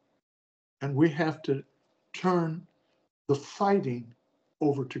prayer. And we have to turn the fighting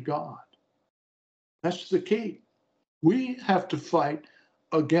over to God. That's the key. We have to fight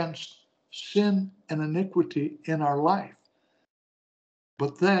against sin and iniquity in our life.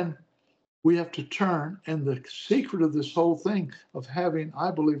 But then we have to turn, and the secret of this whole thing of having,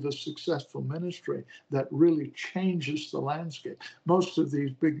 I believe, a successful ministry that really changes the landscape. Most of these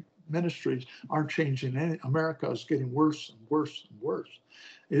big ministries aren't changing any. America is getting worse and worse and worse.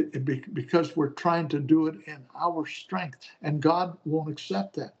 Because we're trying to do it in our strength, and God won't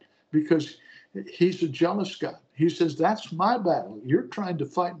accept that because He's a jealous God. He says, that's my battle. You're trying to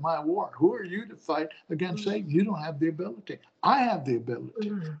fight my war. Who are you to fight against Satan? You don't have the ability. I have the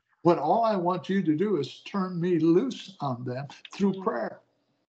ability. What all I want you to do is turn me loose on them through prayer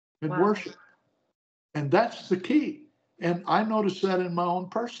and worship. And that's the key. And I noticed that in my own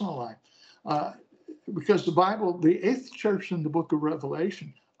personal life. Because the Bible, the eighth church in the book of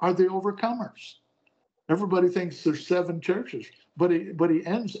Revelation are the overcomers. Everybody thinks there's 7 churches, but he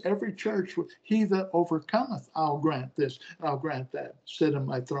ends every church with, he that overcometh, I'll grant this, I'll grant that, sit in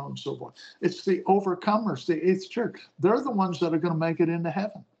my throne, so forth. It's the overcomers, the eighth church. They're the ones that are going to make it into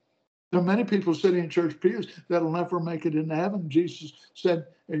heaven. There are many people sitting in church pews that'll never make it into heaven. Jesus said,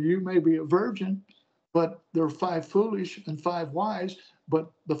 you may be a virgin, but there are 5 foolish and 5 wise.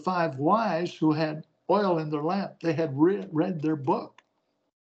 But the 5 wise who had oil in their lamp, they had read their book.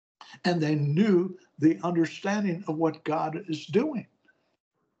 And they knew the understanding of what God is doing.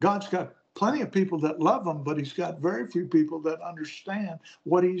 God's got plenty of people that love him, but he's got very few people that understand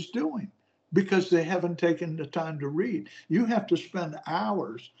what he's doing because they haven't taken the time to read. You have to spend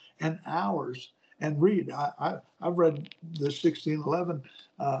hours and hours and read. I've read the 1611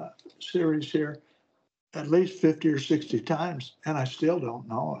 series here at least 50 or 60 times, and I still don't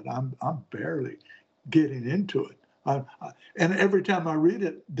know it. I'm barely getting into it. And every time I read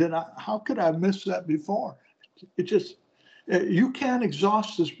it, how could I miss that before? It just, you can't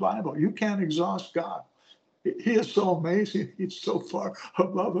exhaust this Bible. You can't exhaust God. He is so amazing. He's so far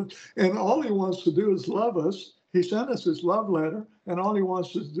above us. And all he wants to do is love us. He sent us his love letter, and all he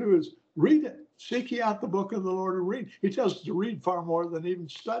wants us to do is read it. Seek ye out the book of the Lord and read. He tells us to read far more than even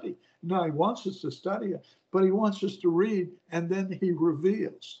study. No, he wants us to study it, but he wants us to read, and then he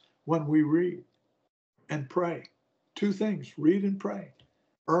reveals when we read and pray. 2 things, read and pray.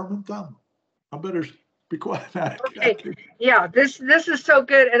 And thumb. I better be quiet now. Okay. Yeah, this is so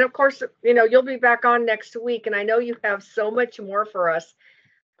good. And of course, you'll be back on next week, and I know you have so much more for us.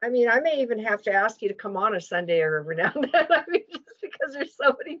 I mean, I may even have to ask you to come on a Sunday or every now and then. I mean, just because there's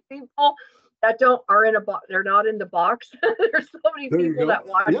so many people that they're not in the box. There's so many people that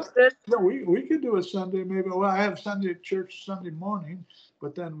watch this. No, we could do a Sunday maybe. Well, I have Sunday at church Sunday morning,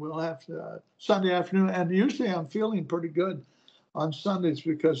 but then we'll have Sunday afternoon. And usually I'm feeling pretty good on Sundays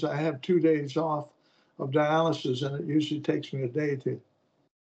because I have 2 days off of dialysis, and it usually takes me a day to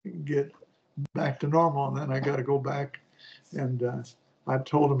get back to normal, and then I got to go back. And I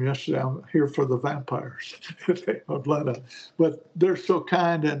told them yesterday I'm here for the vampires. But they're so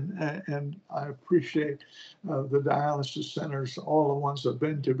kind, and I appreciate the dialysis centers, all the ones I've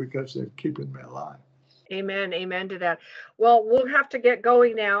been to, because they're keeping me alive. Amen. Amen to that. Well, we'll have to get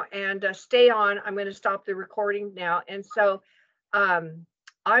going now and stay on. I'm going to stop the recording now. And so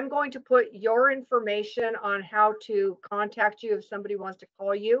I'm going to put your information on how to contact you if somebody wants to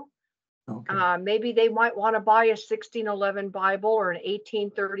call you. Okay. Maybe they might want to buy a 1611 Bible or an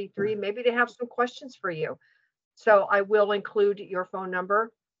 1833. Maybe they have some questions for you. So I will include your phone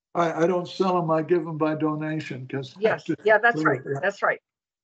number. I don't sell them. I give them by donation because. Yes. Yeah, that's right. That's right.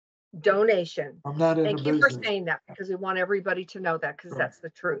 Donation. I'm not in the business. Thank you for saying that, because we want everybody to know that, because that's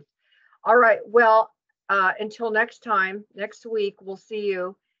the truth. All right. Well, until next time, next week, we'll see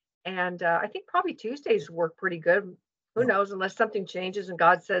you. And I think probably Tuesdays work pretty good. Who knows, unless something changes and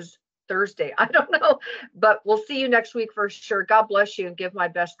God says Thursday. I don't know, but we'll see you next week for sure. God bless you, and give my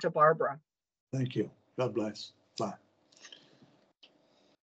best to Barbara. Thank you. God bless. Bye.